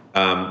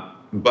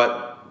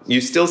 But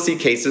you still see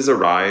cases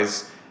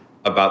arise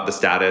about the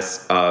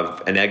status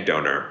of an egg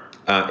donor.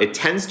 It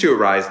tends to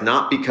arise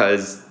not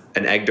because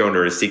an egg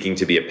donor is seeking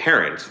to be a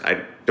parent.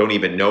 I don't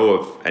even know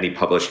of any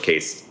published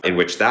case in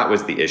which that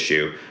was the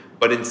issue,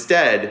 but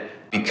instead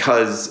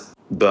because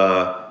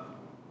the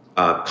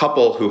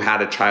couple who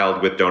had a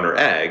child with donor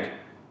egg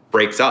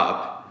breaks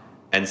up,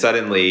 and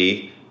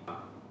suddenly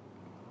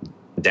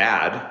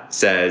dad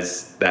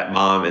says that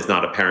mom is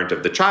not a parent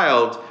of the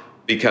child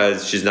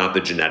because she's not the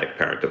genetic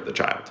parent of the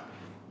child,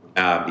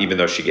 even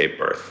though she gave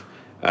birth.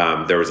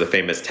 There was a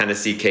famous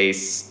Tennessee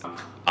case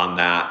on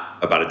that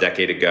about a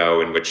decade ago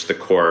in which the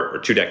court, or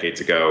 2 decades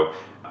ago,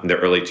 in the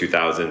early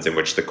 2000s, in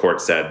which the court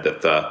said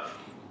that the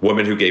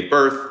woman who gave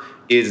birth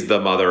is the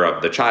mother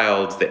of the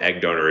child, the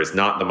egg donor is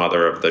not the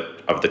mother of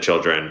the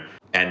children.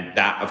 And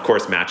that, of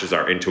course, matches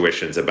our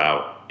intuitions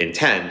about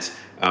intent,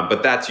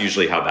 but that's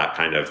usually how that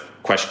kind of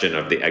question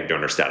of the egg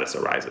donor status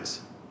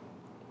arises.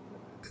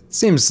 It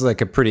seems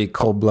like a pretty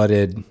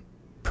cold-blooded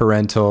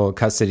parental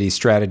custody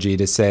strategy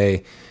to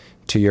say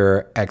to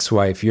your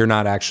ex-wife, you're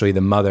not actually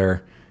the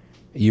mother,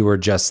 you were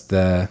just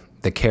the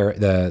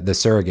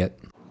surrogate.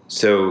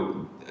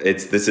 So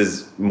this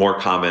is more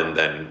common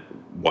than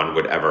one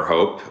would ever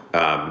hope.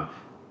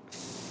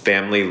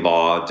 Family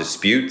law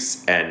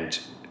disputes and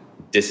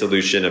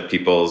dissolution of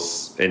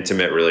people's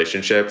intimate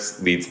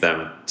relationships leads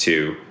them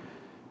to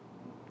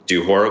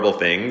do horrible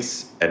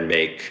things and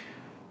make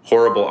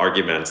horrible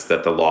arguments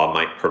that the law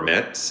might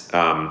permit.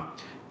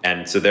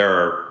 And so there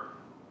are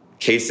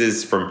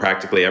cases from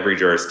practically every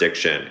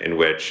jurisdiction in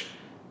which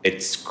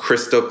it's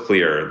crystal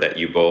clear that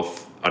you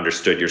both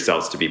understood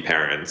yourselves to be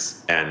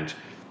parents, and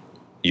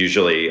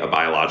usually a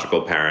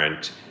biological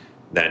parent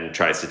then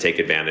tries to take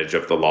advantage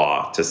of the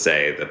law to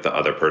say that the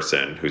other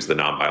person who's the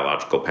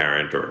non-biological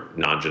parent or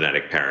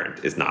non-genetic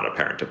parent is not a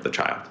parent of the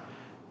child.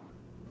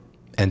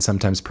 And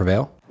sometimes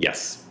prevail?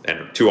 Yes,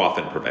 and too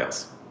often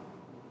prevails.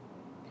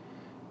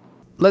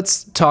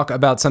 Let's talk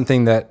about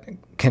something that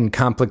can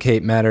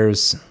complicate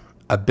matters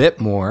a bit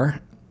more.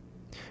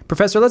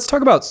 Professor, let's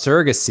talk about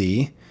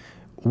surrogacy.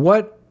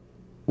 What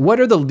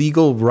are the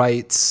legal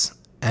rights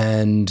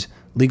and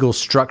legal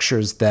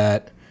structures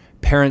that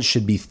parents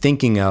should be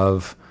thinking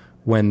of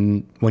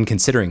when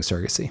considering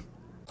surrogacy?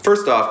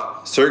 First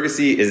off,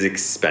 surrogacy is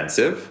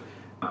expensive,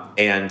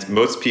 and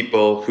most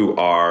people who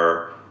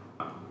are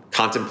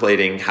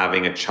contemplating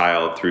having a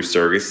child through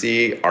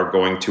surrogacy are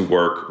going to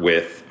work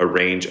with a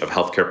range of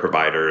healthcare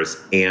providers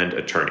and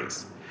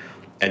attorneys.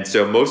 And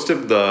so most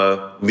of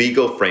the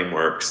legal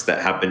frameworks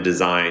that have been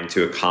designed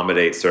to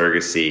accommodate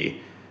surrogacy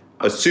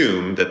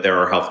assume that there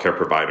are healthcare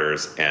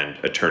providers and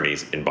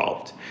attorneys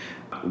involved.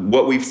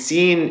 What we've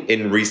seen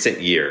in recent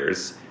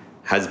years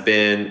has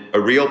been a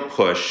real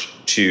push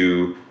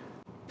to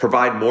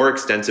provide more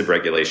extensive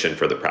regulation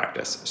for the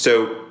practice.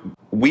 So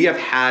we have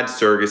had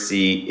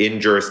surrogacy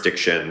in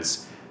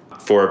jurisdictions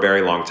for a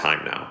very long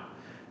time now.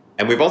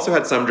 And we've also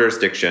had some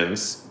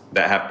jurisdictions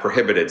that have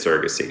prohibited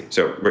surrogacy.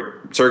 So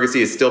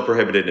surrogacy is still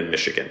prohibited in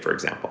Michigan, for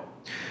example.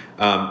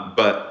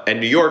 And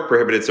New York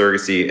prohibited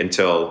surrogacy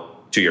until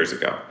 2 years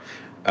ago,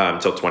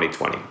 until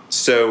 2020.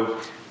 So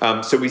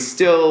we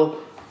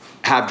still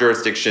have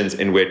jurisdictions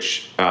in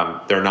which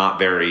they're not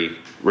very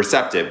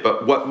receptive.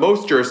 But what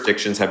most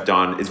jurisdictions have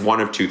done is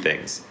one of two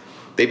things.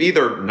 They've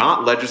either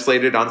not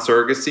legislated on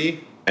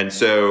surrogacy, and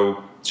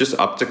so it's just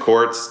up to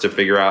courts to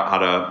figure out how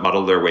to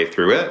muddle their way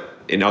through it.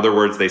 In other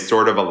words, they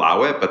sort of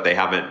allow it, but they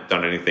haven't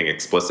done anything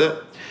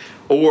explicit.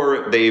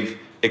 Or they've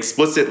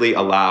explicitly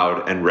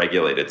allowed and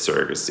regulated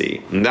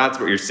surrogacy. And that's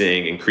what you're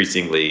seeing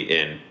increasingly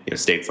in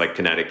states like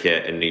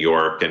Connecticut and New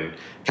York and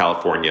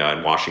California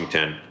and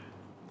Washington.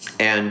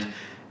 And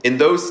in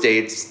those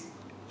states,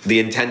 the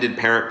intended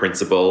parent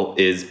principle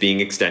is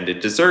being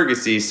extended to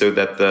surrogacy so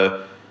that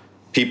the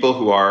people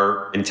who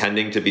are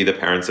intending to be the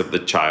parents of the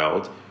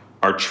child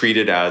are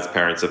treated as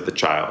parents of the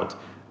child.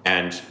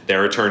 And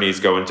their attorneys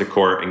go into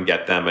court and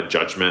get them a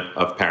judgment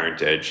of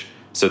parentage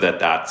so that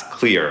that's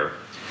clear.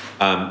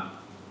 And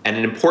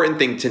an important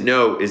thing to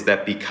know is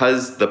that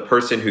because the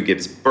person who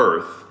gives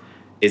birth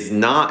is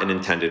not an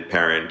intended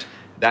parent,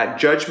 that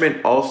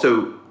judgment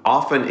also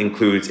often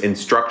includes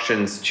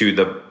instructions to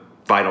the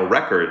vital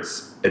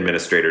records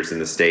administrators in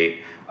the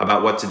state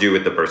about what to do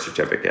with the birth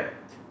certificate,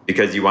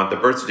 because you want the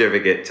birth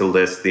certificate to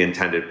list the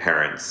intended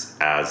parents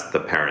as the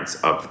parents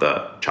of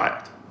the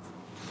child.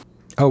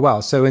 Oh,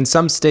 wow. So in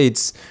some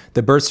states,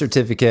 the birth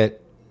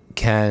certificate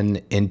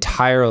can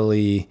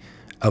entirely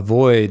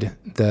avoid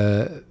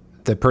the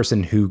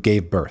person who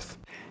gave birth.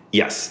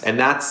 Yes. And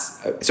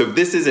so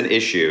this is an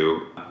issue,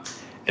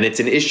 and it's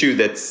an issue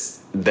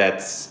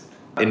that's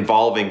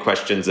involving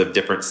questions of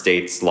different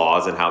states'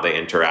 laws and how they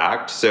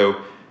interact. So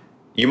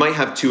you might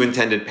have two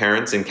intended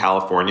parents in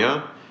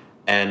California,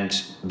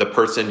 and the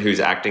person who's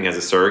acting as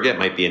a surrogate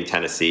might be in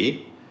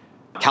Tennessee.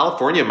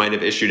 California might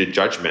have issued a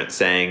judgment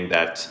saying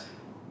that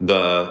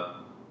the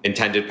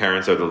intended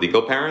parents are the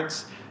legal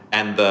parents,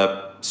 and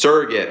the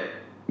surrogate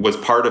was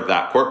part of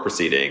that court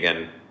proceeding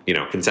and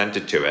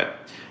consented to it.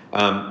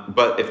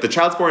 But if the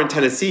child's born in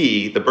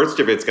Tennessee, the birth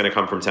certificate's going to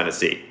come from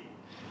Tennessee.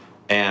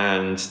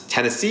 And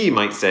Tennessee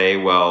might say,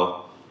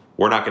 well,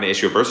 we're not going to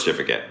issue a birth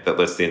certificate that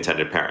lists the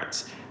intended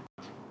parents.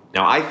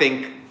 Now, I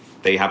think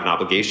they have an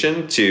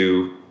obligation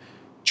to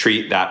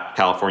treat that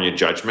California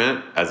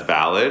judgment as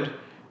valid,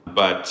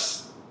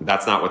 but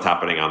that's not what's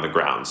happening on the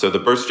ground. So the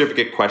birth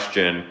certificate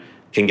question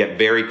can get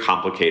very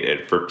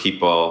complicated for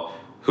people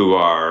who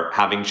are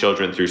having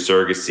children through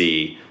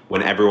surrogacy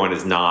when everyone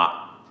is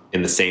not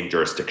in the same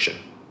jurisdiction.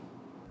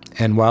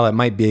 And while it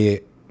might be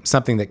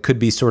something that could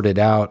be sorted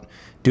out,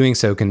 doing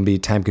so can be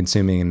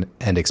time-consuming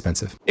and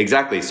expensive.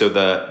 Exactly. So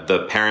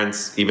the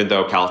parents, even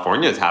though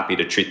California is happy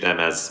to treat them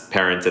as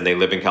parents and they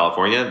live in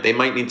California, they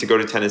might need to go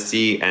to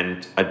Tennessee,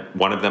 and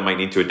one of them might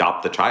need to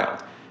adopt the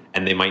child.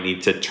 And they might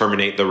need to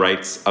terminate the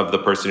rights of the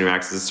person who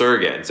acts as a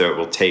surrogate. And so it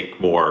will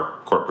take more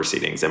court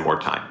proceedings and more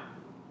time.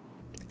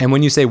 And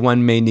when you say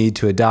one may need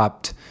to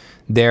adopt,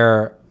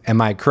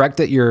 am I correct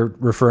that you're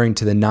referring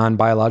to the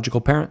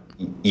non-biological parent?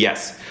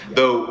 Yes,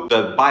 though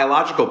the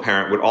biological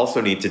parent would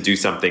also need to do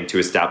something to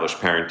establish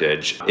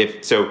parentage.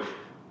 If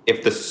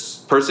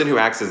the person who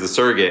acts as a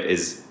surrogate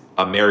is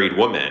a married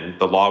woman,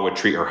 the law would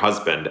treat her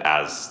husband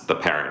as the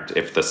parent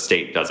if the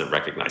state doesn't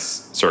recognize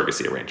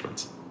surrogacy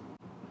arrangements.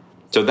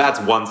 So that's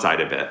one side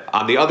of it.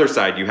 On the other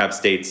side, you have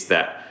states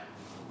that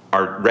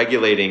are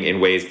regulating in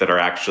ways that are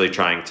actually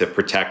trying to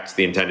protect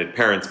the intended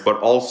parents, but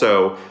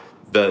also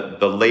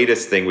the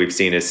latest thing we've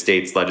seen is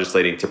states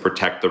legislating to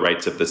protect the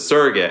rights of the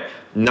surrogate,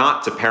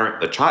 not to parent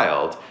the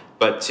child,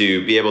 but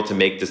to be able to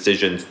make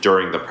decisions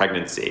during the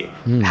pregnancy,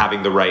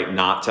 having the right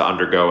not to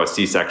undergo a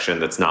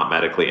C-section that's not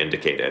medically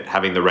indicated,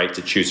 having the right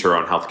to choose her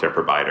own healthcare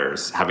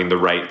providers, having the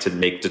right to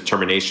make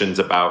determinations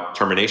about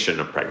termination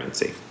of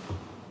pregnancy.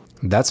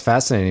 That's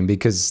fascinating,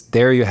 because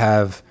there you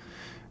have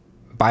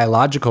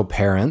biological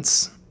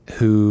parents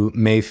who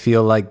may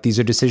feel like these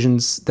are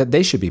decisions that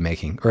they should be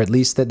making, or at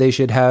least that they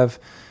should have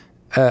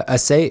a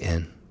say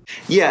in.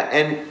 Yeah,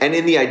 and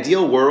in the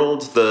ideal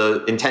world,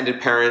 the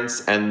intended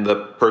parents and the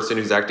person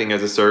who's acting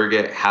as a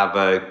surrogate have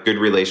a good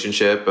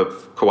relationship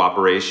of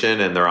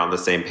cooperation, and they're on the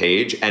same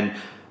page. And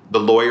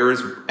the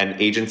lawyers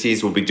and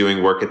agencies will be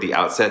doing work at the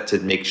outset to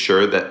make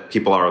sure that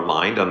people are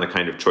aligned on the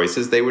kind of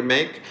choices they would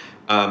make.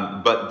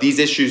 But these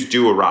issues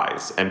do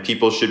arise, and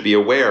people should be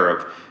aware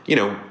of,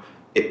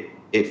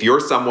 if you're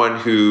someone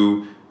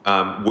who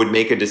would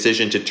make a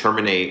decision to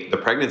terminate the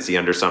pregnancy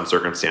under some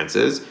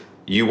circumstances,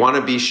 you want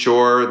to be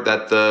sure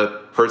that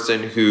the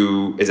person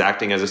who is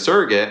acting as a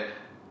surrogate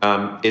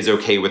is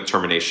okay with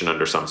termination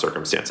under some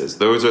circumstances.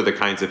 Those are the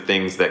kinds of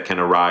things that can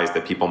arise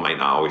that people might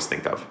not always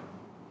think of.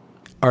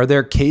 Are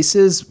there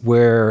cases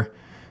where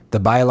the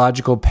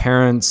biological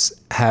parents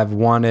have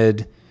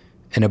wanted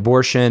an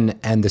abortion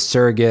and the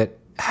surrogate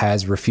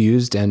has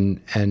refused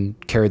and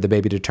carried the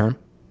baby to term?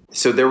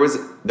 So there was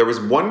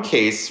one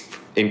case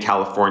in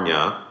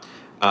California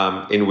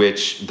in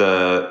which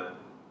the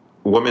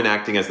woman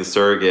acting as the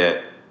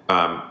surrogate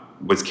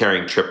was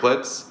carrying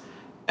triplets,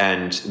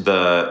 and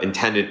the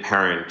intended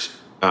parent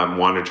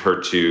wanted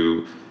her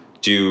to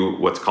do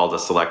what's called a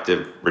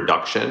selective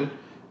reduction,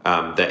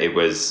 that it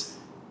was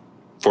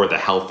for the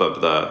health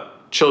of the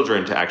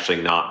children to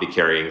actually not be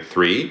carrying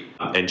 3,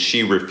 and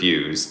she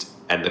refused,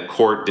 and the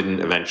court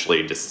didn't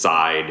eventually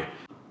decide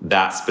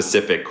that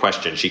specific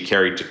question. She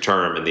carried to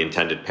term, and the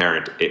intended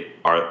parent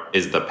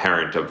is the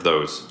parent of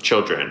those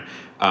children.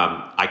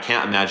 I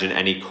can't imagine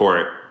any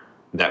court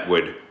that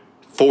would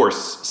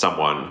force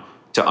someone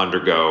to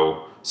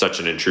undergo such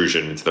an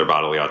intrusion into their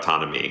bodily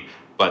autonomy.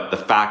 But the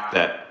fact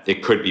that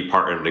it could be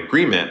part of an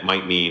agreement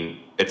might mean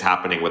it's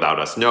happening without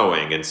us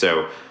knowing. And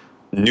so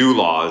new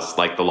laws,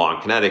 like the law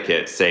in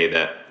Connecticut, say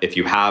that if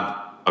you have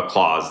a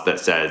clause that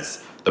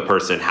says the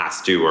person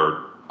has to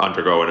or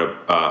undergo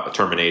a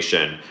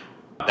termination,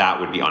 that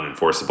would be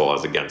unenforceable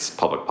as against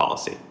public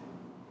policy.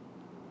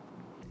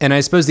 And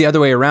I suppose the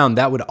other way around,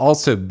 that would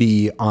also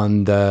be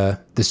on the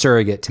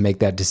surrogate to make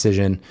that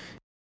decision.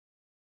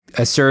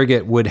 A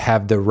surrogate would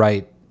have the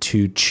right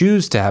to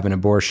choose to have an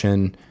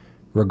abortion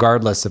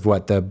regardless of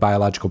what the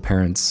biological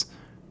parents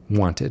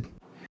wanted.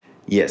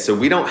 Yeah, so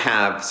we don't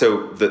have,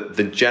 so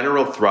the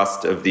general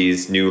thrust of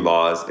these new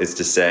laws is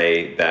to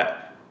say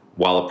that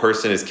while a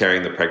person is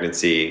carrying the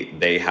pregnancy,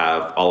 they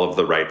have all of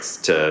the rights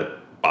to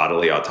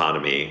bodily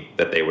autonomy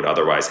that they would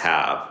otherwise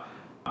have.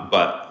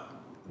 But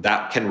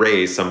that can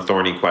raise some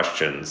thorny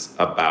questions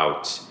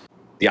about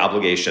the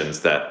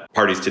obligations that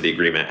parties to the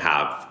agreement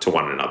have to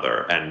one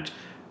another. And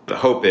the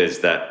hope is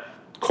that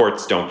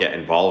courts don't get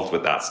involved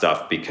with that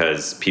stuff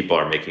because people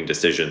are making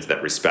decisions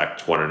that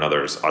respect one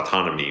another's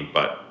autonomy.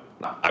 But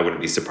I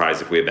wouldn't be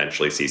surprised if we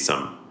eventually see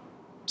some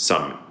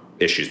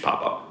issues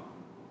pop up.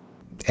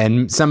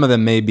 And some of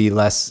them may be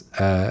less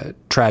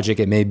tragic.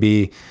 It may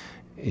be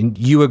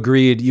you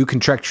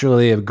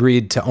contractually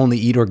agreed to only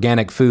eat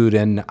organic food,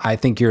 and I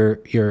think you're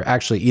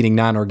actually eating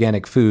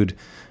non-organic food.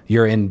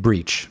 You're in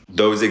breach.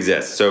 Those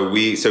exist. So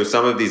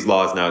some of these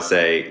laws now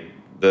say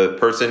the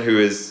person who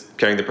is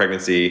carrying the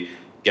pregnancy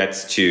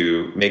gets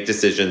to make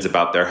decisions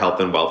about their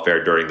health and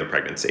welfare during the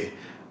pregnancy.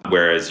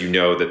 Whereas you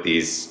know that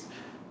these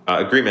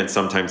agreements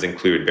sometimes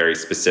include very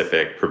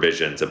specific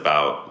provisions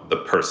about the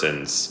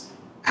person's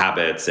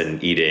habits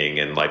and eating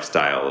and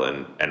lifestyle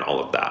and all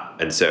of that.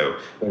 And so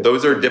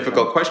those are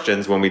difficult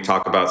questions when we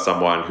talk about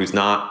someone who's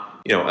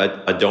not,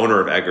 a donor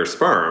of egg or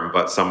sperm,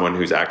 but someone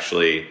who's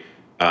actually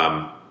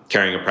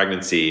carrying a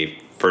pregnancy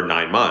for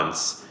 9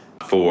 months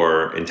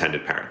for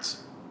intended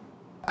parents.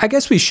 I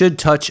guess we should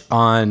touch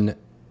on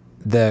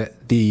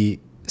the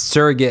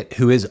surrogate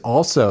who is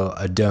also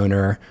a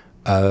donor,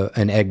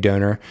 an egg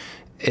donor.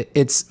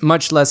 It's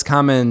much less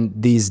common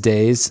these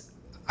days,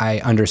 I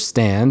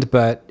understand,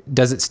 but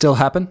does it still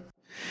happen?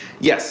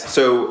 Yes.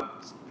 So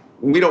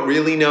we don't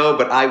really know,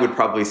 but I would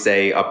probably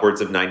say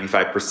upwards of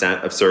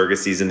 95% of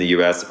surrogacies in the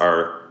U.S.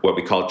 are what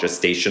we call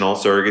gestational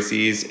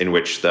surrogacies, in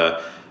which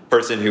the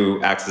person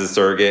who acts as a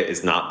surrogate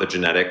is not the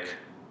genetic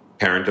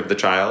parent of the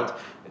child.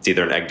 It's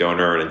either an egg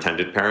donor or an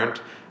intended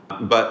parent.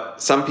 But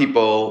some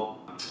people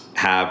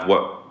have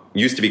what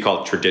used to be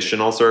called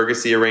traditional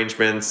surrogacy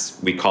arrangements.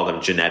 We call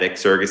them genetic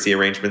surrogacy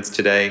arrangements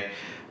today.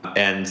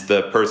 And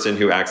the person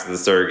who acts as the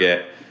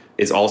surrogate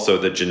is also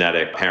the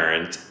genetic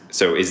parent.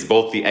 So is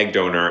both the egg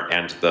donor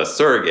and the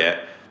surrogate,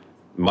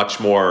 much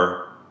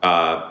more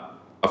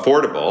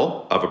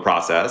affordable of a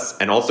process,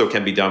 and also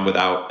can be done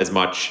without as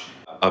much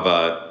of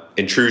a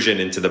intrusion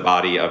into the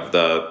body of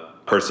the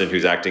person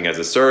who's acting as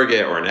a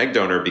surrogate or an egg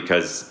donor,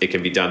 because it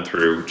can be done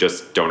through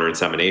just donor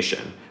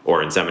insemination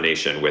or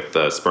insemination with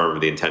the sperm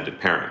of the intended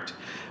parent.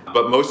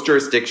 But most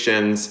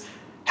jurisdictions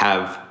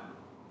have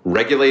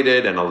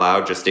regulated and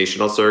allowed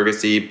gestational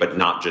surrogacy, but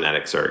not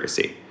genetic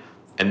surrogacy.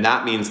 And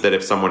that means that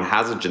if someone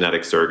has a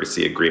genetic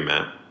surrogacy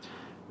agreement,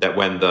 that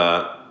when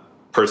the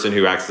person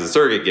who acts as a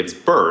surrogate gives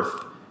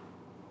birth,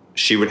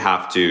 she would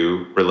have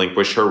to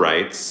relinquish her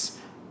rights,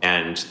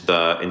 and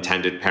the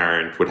intended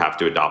parent would have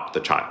to adopt the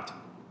child.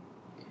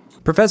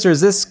 Professor, is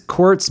this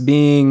courts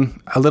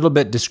being a little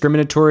bit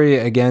discriminatory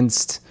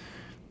against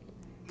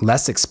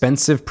less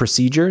expensive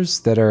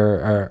procedures that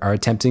are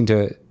attempting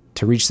to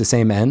reach the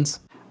same ends?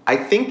 I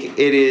think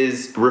it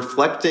is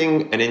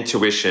reflecting an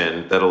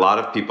intuition that a lot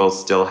of people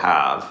still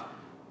have,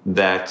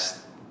 that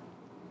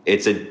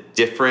it's a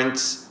different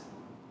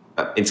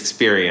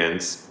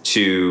experience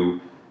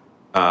to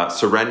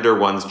surrender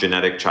one's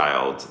genetic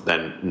child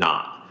than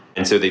not.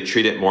 And so they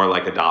treat it more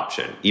like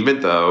adoption,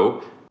 even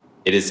though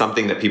It is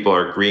something that people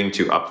are agreeing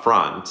to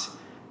upfront.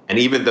 And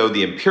even though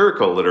the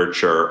empirical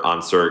literature on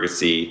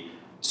surrogacy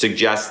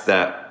suggests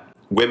that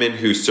women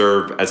who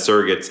serve as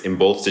surrogates in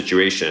both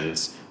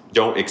situations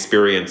don't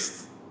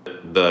experience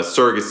the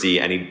surrogacy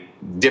any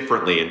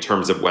differently in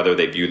terms of whether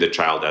they view the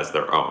child as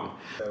their own.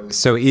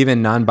 So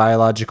even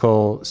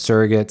non-biological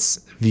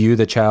surrogates view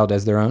the child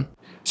as their own?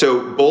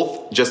 So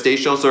both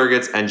gestational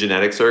surrogates and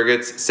genetic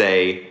surrogates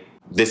say,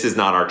 this is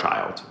not our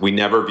child. We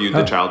never view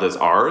the child as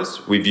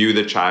ours. We view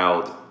the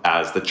child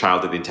as the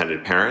child of the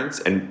intended parents,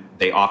 and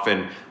they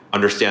often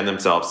understand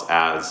themselves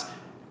as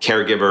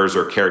caregivers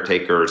or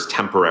caretakers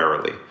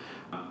temporarily.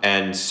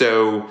 And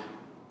so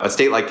a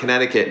state like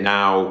Connecticut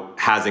now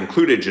has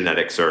included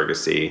genetic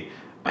surrogacy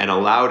and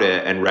allowed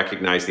it and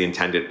recognized the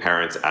intended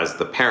parents as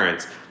the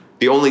parents.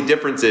 The only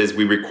difference is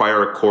we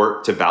require a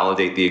court to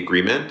validate the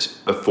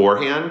agreement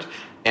beforehand.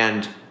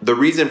 And the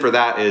reason for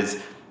that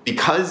is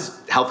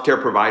because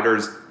healthcare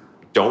providers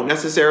don't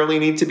necessarily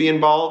need to be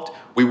involved,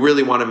 we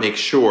really want to make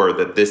sure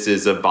that this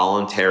is a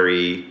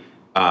voluntary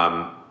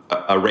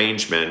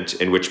arrangement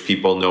in which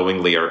people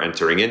knowingly are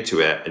entering into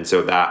it. And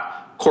so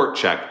that court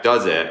check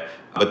does it,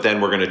 but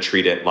then we're going to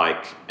treat it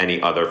like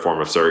any other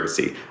form of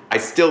surrogacy. I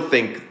still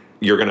think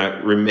you're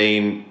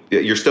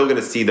still going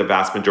to see the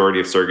vast majority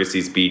of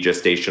surrogacies be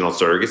gestational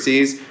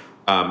surrogacies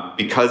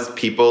because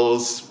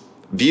people's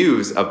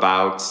views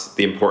about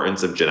the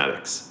importance of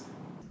genetics.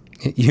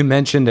 You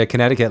mentioned a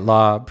Connecticut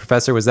law.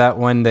 Professor, was that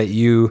one that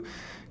you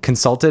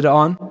consulted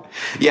on?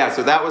 Yeah,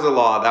 so that was a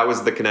law. That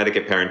was the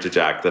Connecticut Parentage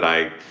Act that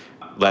I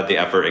led the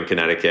effort in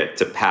Connecticut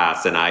to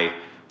pass, and I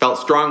felt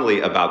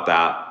strongly about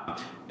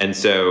that. And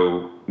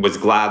so was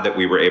glad that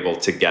we were able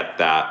to get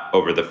that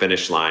over the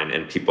finish line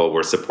and people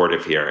were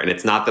supportive here. And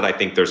it's not that I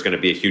think there's going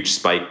to be a huge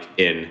spike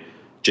in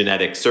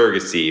genetic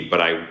surrogacy,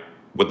 but I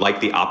would like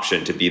the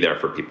option to be there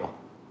for people.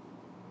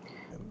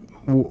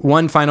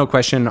 One final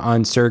question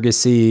on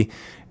surrogacy.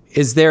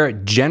 Is there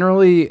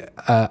generally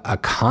a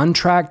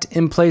contract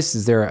in place?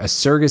 Is there a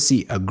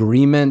surrogacy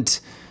agreement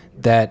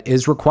that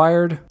is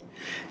required?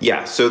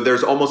 Yeah, so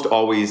there's almost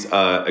always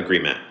an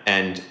agreement.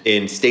 And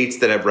in states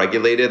that have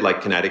regulated,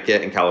 like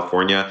Connecticut and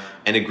California,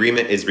 an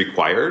agreement is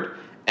required.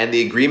 And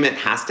the agreement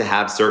has to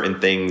have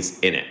certain things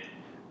in it.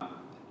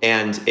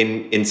 And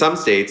in some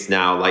states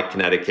now, like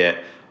Connecticut,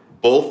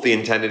 both the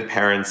intended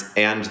parents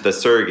and the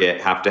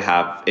surrogate have to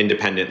have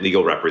independent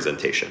legal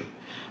representation.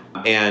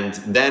 And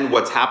then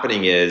what's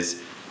happening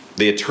is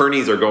the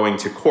attorneys are going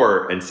to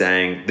court and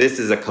saying, this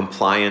is a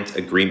compliant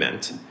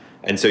agreement.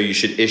 And so you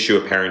should issue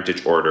a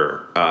parentage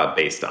order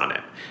based on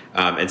it.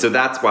 And so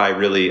that's why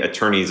really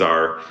attorneys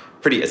are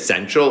pretty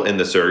essential in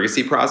the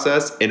surrogacy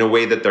process in a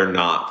way that they're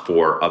not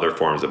for other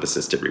forms of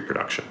assisted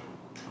reproduction.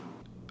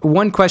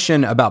 One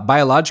question about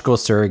biological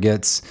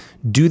surrogates: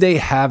 do they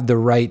have the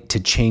right to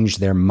change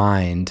their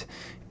mind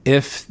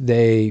if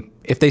they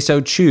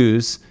so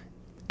choose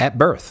at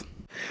birth?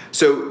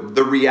 So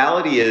the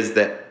reality is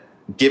that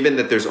given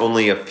that there's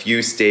only a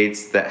few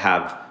states that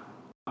have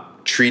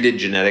treated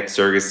genetic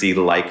surrogacy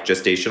like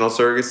gestational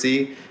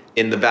surrogacy,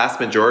 in the vast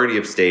majority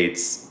of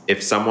states,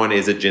 if someone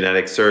is a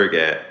genetic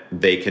surrogate,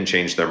 they can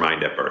change their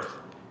mind at birth.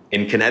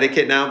 In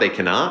Connecticut now, they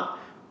cannot.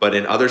 But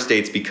in other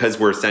states, because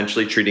we're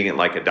essentially treating it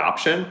like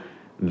adoption,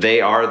 they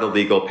are the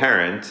legal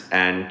parent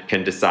and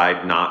can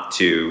decide not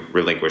to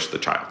relinquish the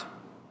child.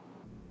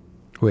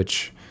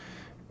 Which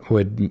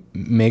would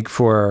make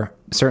for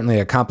certainly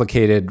a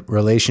complicated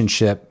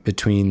relationship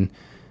between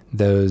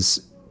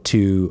those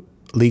two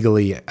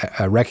legally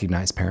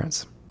recognized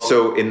parents.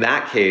 So in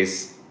that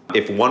case,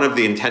 if one of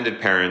the intended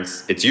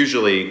parents, it's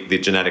usually the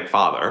genetic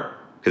father,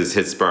 because it's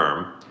his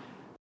sperm,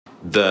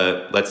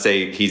 let's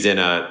say he's in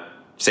a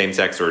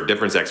same-sex or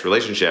different-sex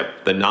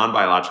relationship, the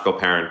non-biological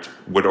parent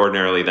would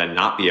ordinarily then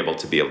not be able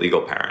to be a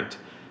legal parent.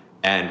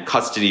 And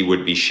custody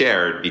would be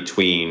shared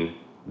between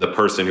the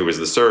person who was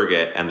the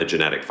surrogate and the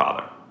genetic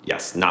father.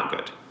 Yes, not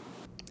good.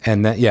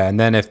 And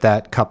then if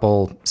that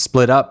couple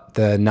split up,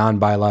 the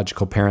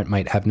non-biological parent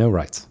might have no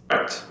rights.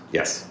 Right,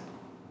 yes.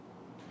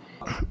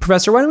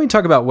 Professor, why don't we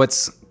talk about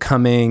what's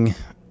coming?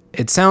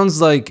 It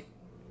sounds like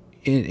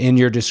in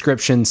your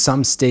description,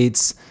 some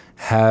states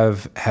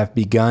have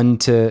begun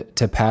to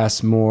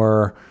pass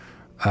more,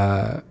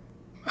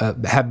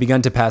 have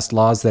begun to pass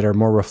laws that are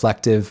more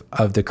reflective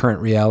of the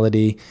current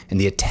reality and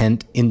the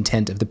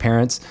intent of the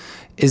parents.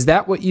 Is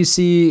that what you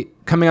see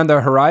coming on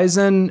the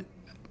horizon?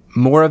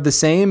 More of the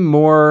same,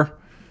 more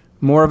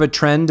of a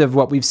trend of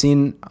what we've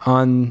seen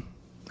on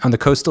the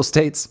coastal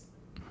states?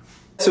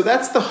 So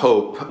that's the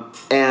hope.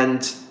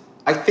 And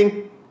I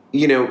think,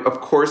 of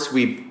course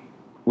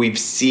we've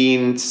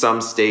seen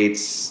some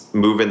states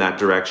move in that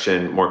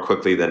direction more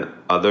quickly than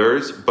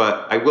others.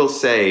 But I will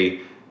say,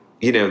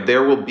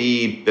 there will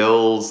be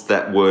bills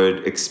that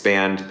would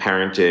expand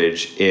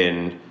parentage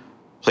in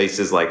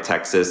places like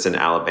Texas and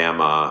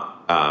Alabama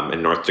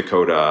and North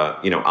Dakota,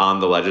 on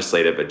the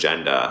legislative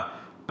agenda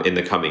in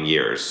the coming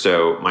years.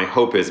 So my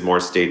hope is more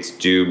states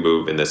do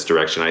move in this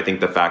direction. I think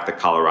the fact that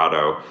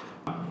Colorado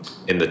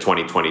in the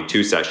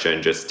 2022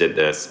 session just did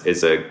this,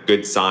 is a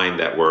good sign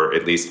that we're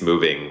at least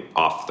moving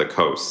off the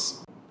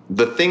coast.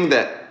 The thing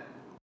that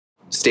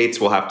states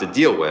will have to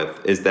deal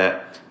with is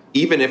that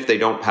even if they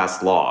don't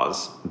pass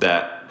laws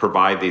that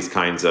provide these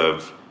kinds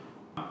of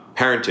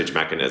parentage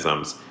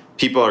mechanisms,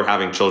 people are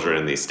having children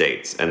in these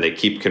states, and they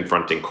keep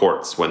confronting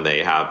courts when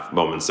they have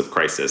moments of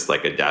crisis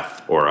like a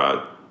death or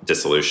a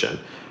dissolution.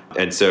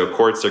 And so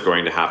courts are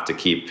going to have to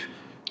keep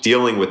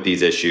dealing with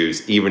these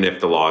issues even if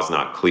the law is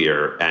not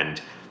clear.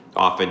 And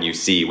often you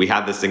see, we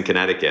had this in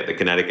Connecticut, the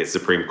Connecticut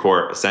Supreme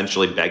Court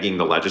essentially begging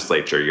the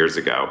legislature years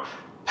ago,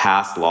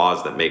 pass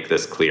laws that make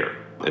this clear.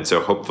 And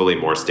so hopefully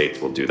more states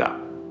will do that.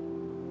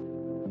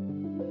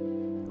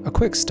 A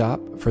quick stop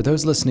for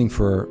those listening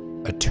for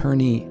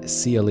attorney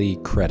CLE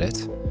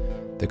credit.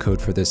 The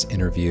code for this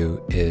interview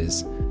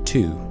is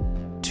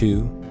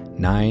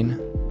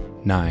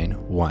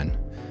 22991.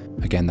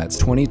 Again, that's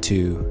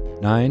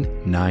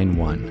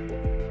 22991.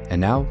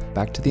 And now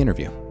back to the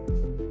interview.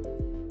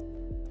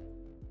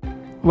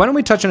 Why don't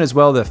we touch on as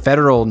well the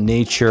federal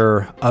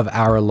nature of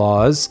our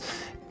laws?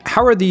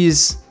 How are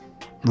these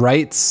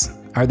rights?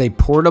 Are they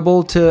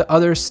portable to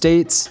other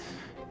states?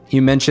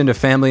 You mentioned a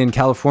family in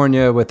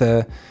California with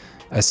a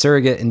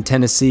surrogate in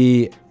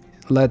Tennessee.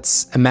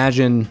 Let's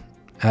imagine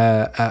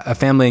a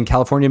family in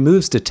California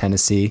moves to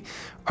Tennessee.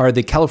 Are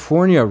the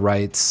California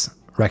rights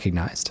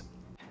recognized?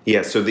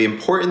 Yeah, so the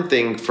important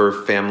thing for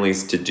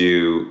families to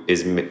do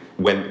is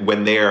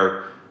when they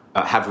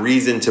have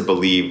reason to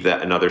believe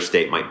that another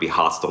state might be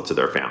hostile to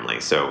their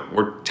family. So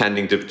we're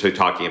tending to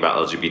talking about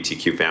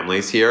LGBTQ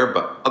families here,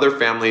 but other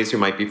families who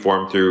might be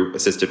formed through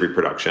assisted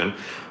reproduction,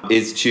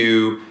 is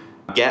to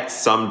get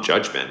some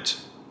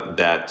judgment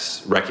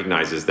that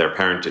recognizes their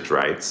parentage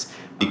rights,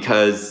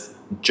 because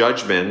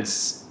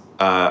judgments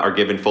are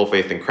given full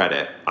faith and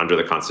credit under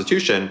the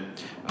Constitution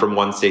from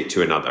one state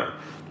to another.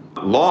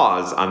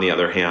 Laws, on the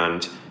other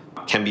hand,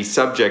 can be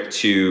subject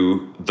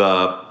to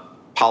the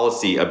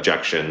policy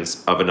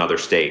objections of another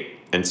state.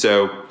 And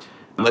so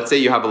let's say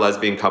you have a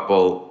lesbian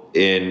couple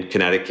in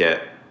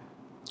Connecticut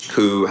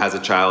who has a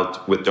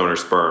child with donor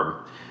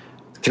sperm.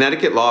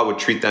 Connecticut law would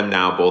treat them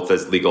now both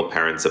as legal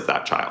parents of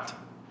that child.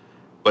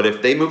 But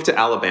if they move to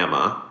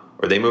Alabama,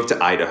 or they move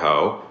to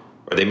Idaho,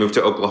 or they move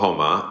to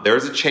Oklahoma,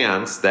 there's a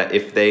chance that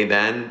if they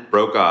then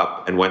broke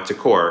up and went to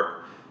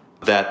court,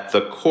 that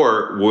the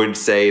court would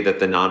say that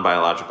the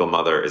non-biological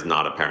mother is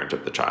not a parent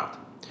of the child.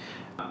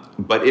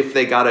 But if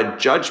they got a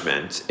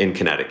judgment in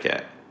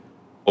Connecticut,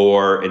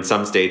 or in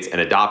some states an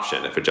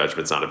adoption if a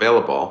judgment's not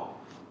available,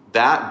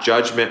 that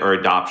judgment or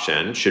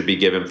adoption should be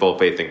given full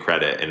faith and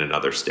credit in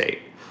another state.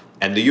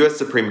 And the US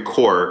Supreme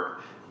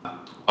Court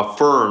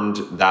affirmed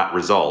that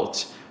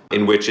result,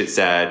 in which it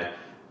said,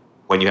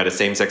 when you had a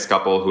same-sex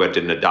couple who had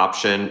an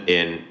adoption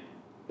in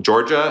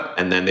Georgia,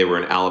 and then they were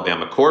in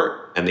Alabama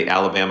court, and the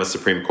Alabama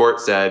Supreme Court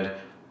said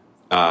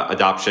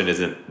adoption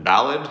isn't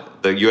valid,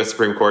 the US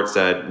Supreme Court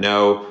said,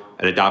 no,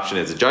 an adoption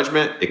is a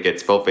judgment, it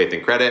gets full faith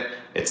and credit.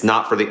 It's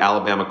not for the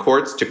Alabama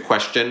courts to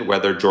question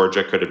whether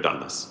Georgia could have done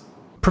this.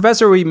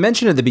 Professor, we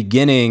mentioned at the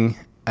beginning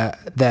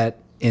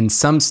that in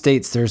some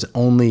states there's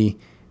only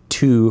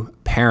two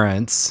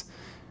parents.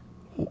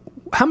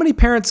 How many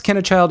parents can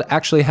a child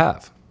actually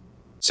have?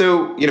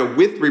 So,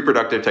 with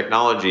reproductive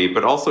technology,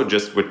 but also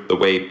just with the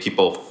way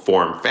people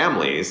form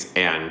families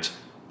and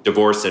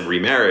divorce and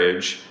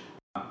remarriage,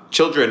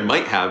 children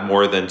might have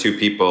more than two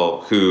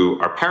people who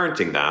are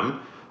parenting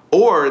them,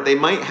 or they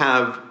might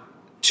have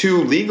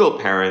two legal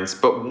parents,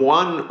 but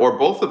one or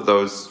both of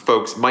those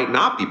folks might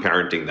not be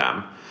parenting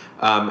them,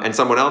 and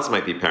someone else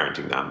might be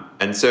parenting them.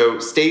 And so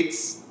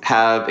states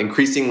have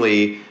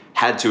increasingly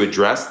had to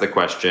address the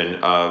question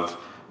of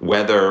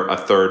whether a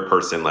third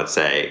person, let's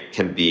say,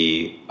 can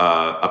be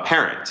a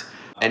parent.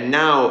 And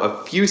now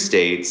a few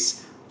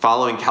states,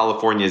 following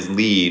California's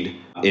lead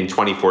in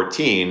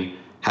 2014,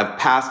 have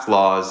passed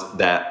laws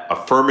that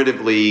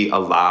affirmatively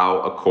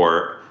allow a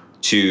court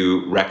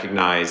to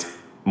recognize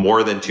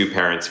more than two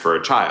parents for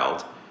a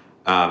child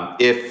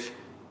if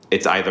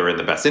it's either in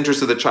the best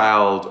interest of the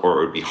child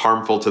or it would be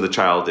harmful to the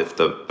child if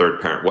the third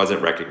parent wasn't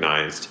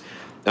recognized.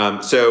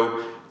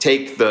 So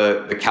take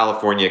the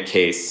California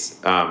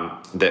case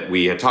that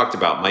we had talked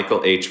about,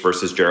 Michael H.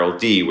 versus Gerald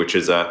D., which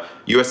is a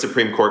U.S.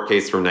 Supreme Court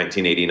case from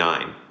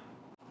 1989.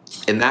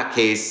 In that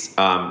case,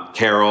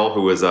 Carol,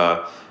 who was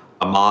a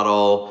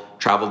model,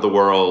 traveled the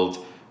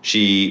world.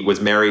 She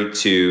was married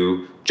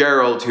to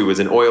Gerald, who was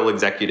an oil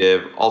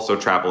executive, also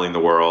traveling the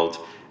world.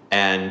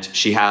 And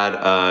she had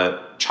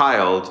a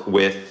child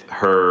with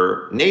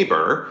her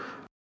neighbor,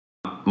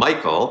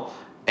 Michael,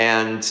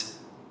 and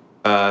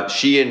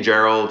she and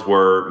Gerald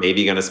were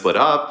maybe going to split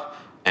up,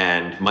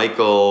 and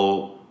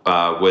Michael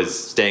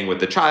was staying with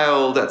the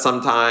child at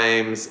some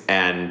times,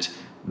 and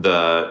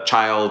the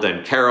child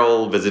and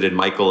Carol visited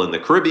Michael in the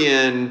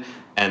Caribbean,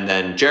 and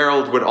then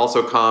Gerald would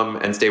also come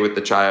and stay with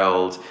the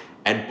child,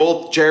 and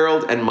both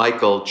Gerald and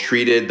Michael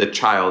treated the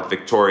child,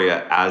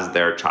 Victoria, as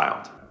their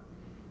child.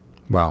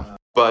 Wow.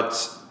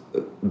 But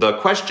the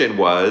question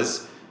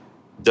was,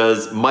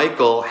 does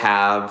Michael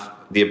have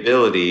the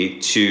ability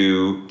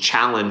to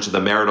challenge the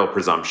marital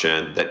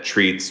presumption that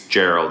treats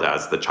Gerald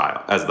as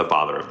the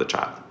father of the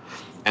child.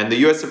 And the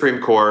U.S.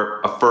 Supreme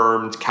Court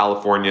affirmed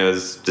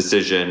California's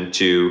decision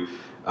to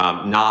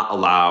not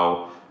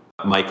allow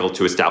Michael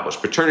to establish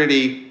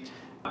paternity.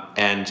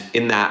 And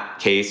in that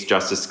case,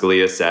 Justice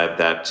Scalia said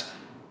that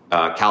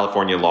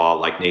California law,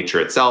 like nature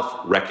itself,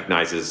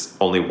 recognizes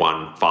only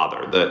one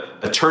father.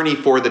 The attorney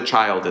for the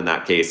child in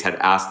that case had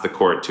asked the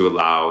court to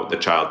allow the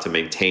child to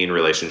maintain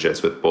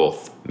relationships with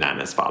both men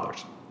as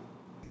fathers.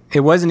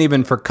 It wasn't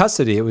even for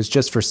custody. It was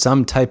just for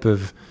some type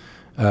of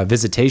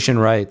visitation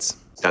rights.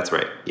 That's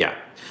right, yeah.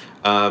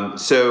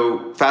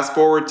 So fast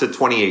forward to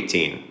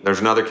 2018.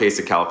 There's another case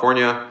in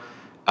California.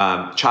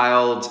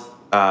 Child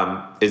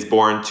is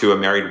born to a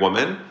married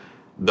woman.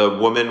 The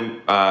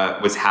woman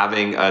was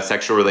having a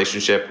sexual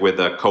relationship with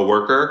a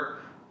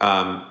coworker.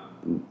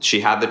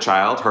 She had the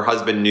child. Her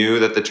husband knew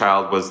that the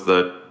child was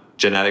the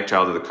genetic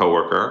child of the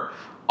coworker.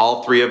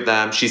 All three of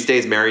them, she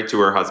stays married to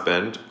her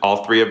husband.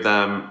 All three of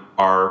them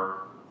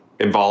are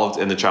involved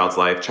in the child's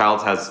life.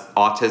 Child has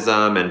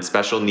autism and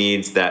special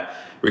needs that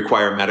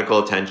require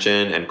medical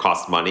attention and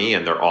cost money,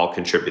 and they're all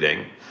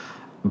contributing.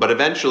 But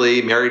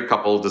eventually, married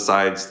couple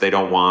decides they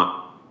don't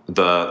want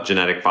the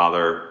genetic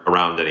father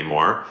around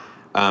anymore.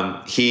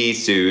 He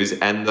sues,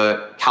 and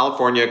the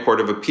California Court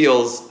of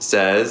Appeals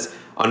says,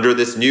 under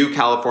this new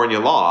California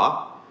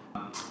law,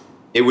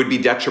 it would be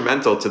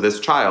detrimental to this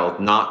child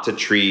not to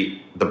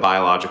treat the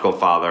biological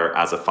father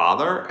as a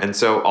father. And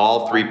so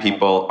all three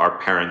people are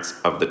parents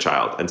of the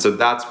child. And so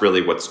that's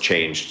really what's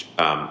changed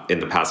in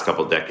the past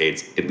couple of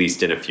decades, at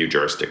least in a few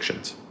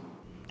jurisdictions.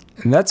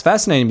 And that's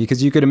fascinating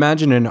because you could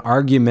imagine an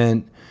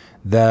argument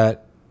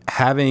that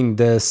having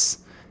this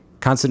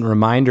constant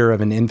reminder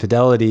of an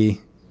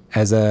infidelity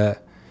as a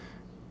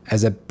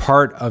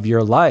part of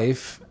your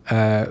life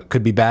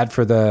could be bad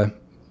for the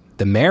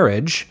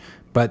marriage,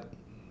 but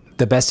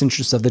the best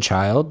interest of the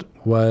child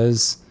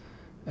was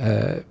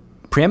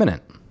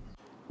preeminent.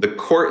 The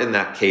court in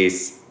that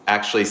case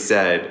actually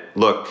said,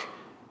 look,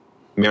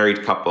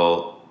 married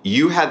couple,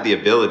 you had the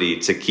ability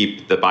to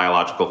keep the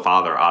biological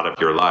father out of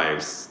your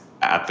lives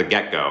at the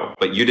get-go,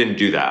 but you didn't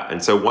do that.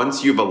 And so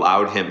once you've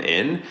allowed him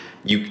in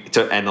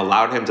and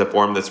allowed him to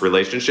form this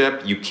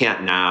relationship, you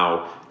can't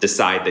now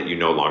decide that you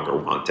no longer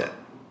want it.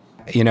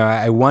 You know,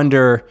 I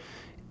wonder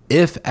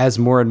if as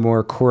more and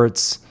more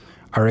courts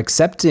are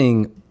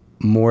accepting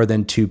more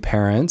than two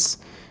parents,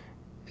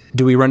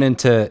 do we run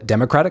into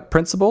democratic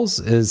principles?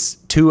 Is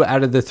 2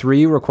 out of the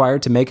 3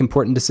 required to make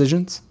important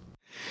decisions?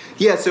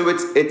 Yeah, so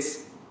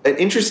it's an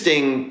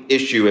interesting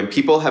issue, and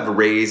people have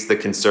raised the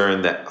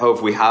concern that,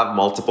 if we have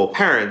multiple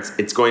parents,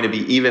 it's going to be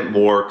even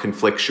more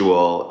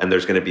conflictual and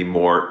there's going to be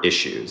more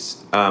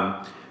issues.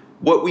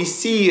 What we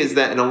see is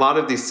that in a lot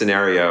of these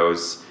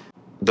scenarios,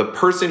 the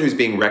person who's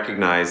being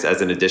recognized as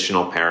an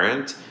additional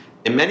parent,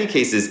 in many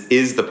cases,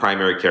 is the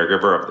primary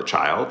caregiver of the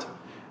child.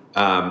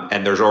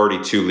 And there's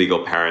already 2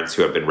 legal parents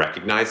who have been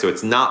recognized. So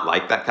it's not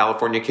like that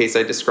California case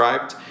I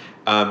described.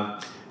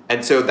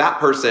 And so that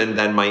person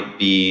then might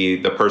be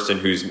the person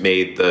who's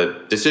made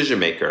the decision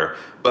maker.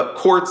 But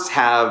courts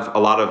have a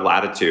lot of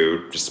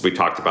latitude, just as we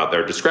talked about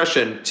their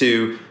discretion,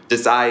 to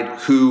decide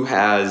who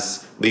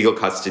has legal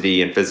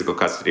custody and physical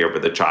custody over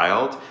the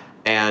child.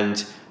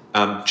 And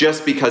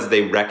just because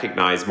they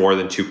recognize more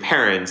than 2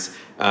 parents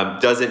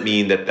doesn't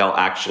mean that they'll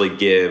actually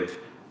give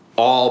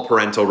all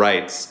parental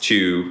rights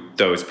to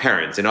those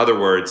parents. In other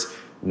words,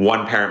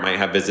 one parent might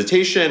have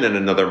visitation and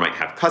another might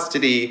have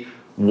custody.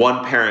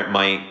 One parent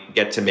might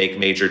get to make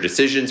major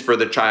decisions for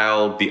the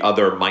child, the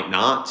other might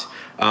not.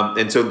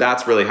 And so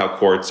that's really how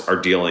courts are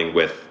dealing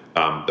with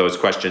those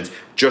questions,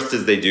 just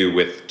as they do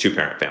with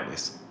 2-parent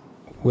families.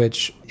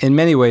 Which in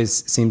many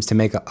ways seems to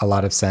make a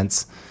lot of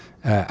sense.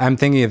 I'm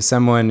thinking of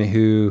someone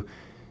who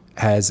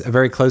has a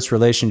very close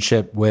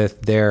relationship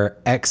with their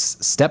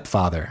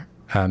ex-stepfather.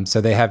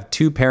 So they have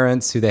 2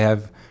 parents who they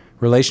have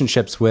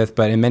relationships with,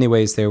 but in many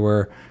ways they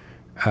were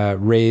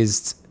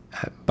raised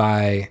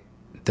by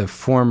the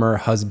former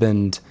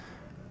husband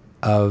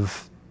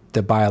of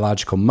the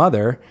biological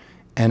mother.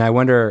 And I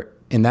wonder,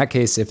 in that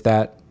case, if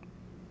that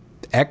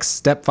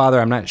ex-stepfather,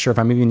 I'm not sure if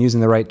I'm even using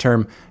the right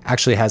term,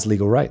 actually has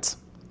legal rights.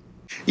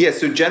 Yeah,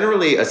 so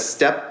generally a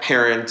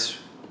step-parent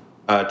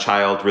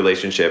child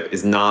relationship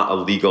is not a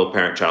legal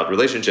parent-child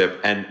relationship,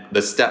 and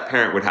the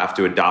step-parent would have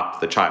to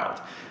adopt the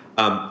child.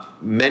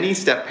 Many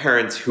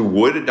step-parents who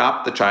would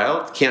adopt the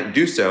child can't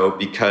do so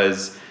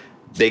because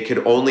they could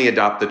only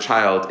adopt the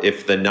child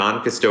if the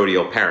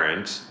non-custodial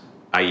parent,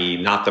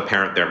 i.e. not the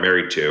parent they're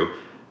married to,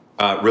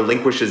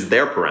 relinquishes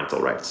their parental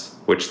rights,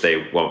 which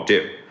they won't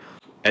do.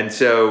 And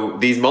so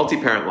these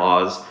multi-parent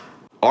laws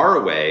are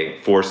a way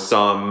for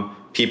some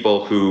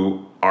people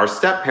who are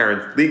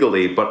step-parents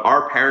legally but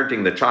are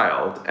parenting the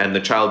child, and the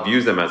child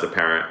views them as a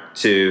parent,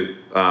 to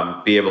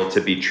be able to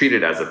be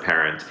treated as a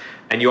parent.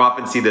 And you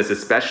often see this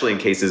especially in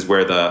cases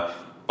where the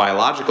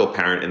biological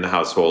parent in the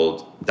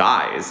household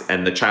dies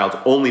and the child's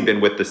only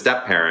been with the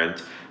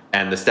step-parent,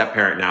 and the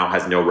step-parent now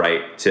has no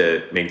right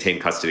to maintain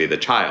custody of the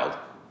child.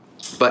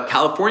 But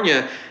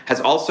California has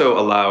also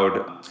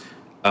allowed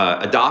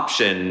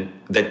adoption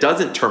that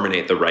doesn't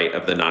terminate the right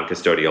of the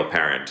non-custodial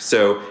parent.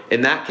 So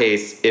in that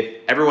case, if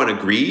everyone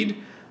agreed,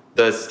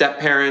 the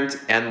step-parent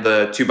and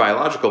the two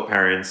biological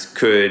parents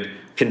could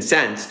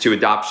consent to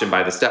adoption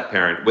by the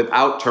step-parent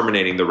without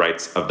terminating the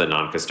rights of the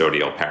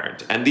non-custodial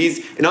parent. And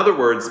these, in other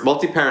words,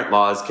 multi-parent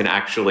laws can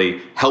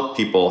actually help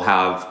people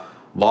have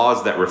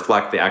laws that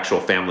reflect the actual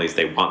families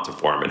they want to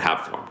form and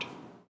have formed.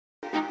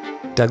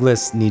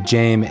 Douglas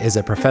NeJaime is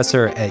a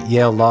professor at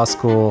Yale Law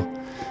School.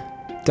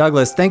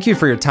 Douglas, thank you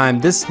for your time.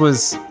 This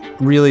was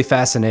really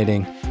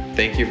fascinating.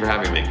 Thank you for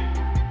having me.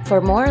 For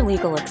more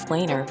legal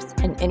explainers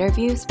and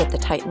interviews with the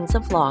titans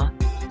of law,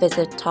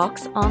 visit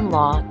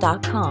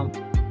talksonlaw.com.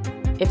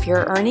 If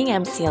you're earning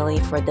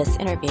MCLE for this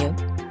interview,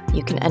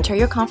 you can enter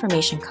your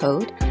confirmation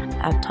code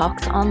at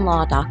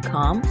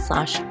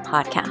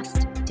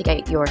talksonlaw.com/podcast to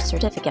get your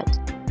certificate.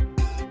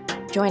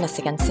 Join us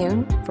again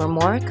soon for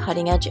more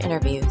cutting-edge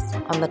interviews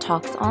on the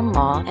Talks on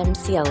Law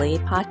MCLE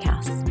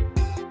podcast.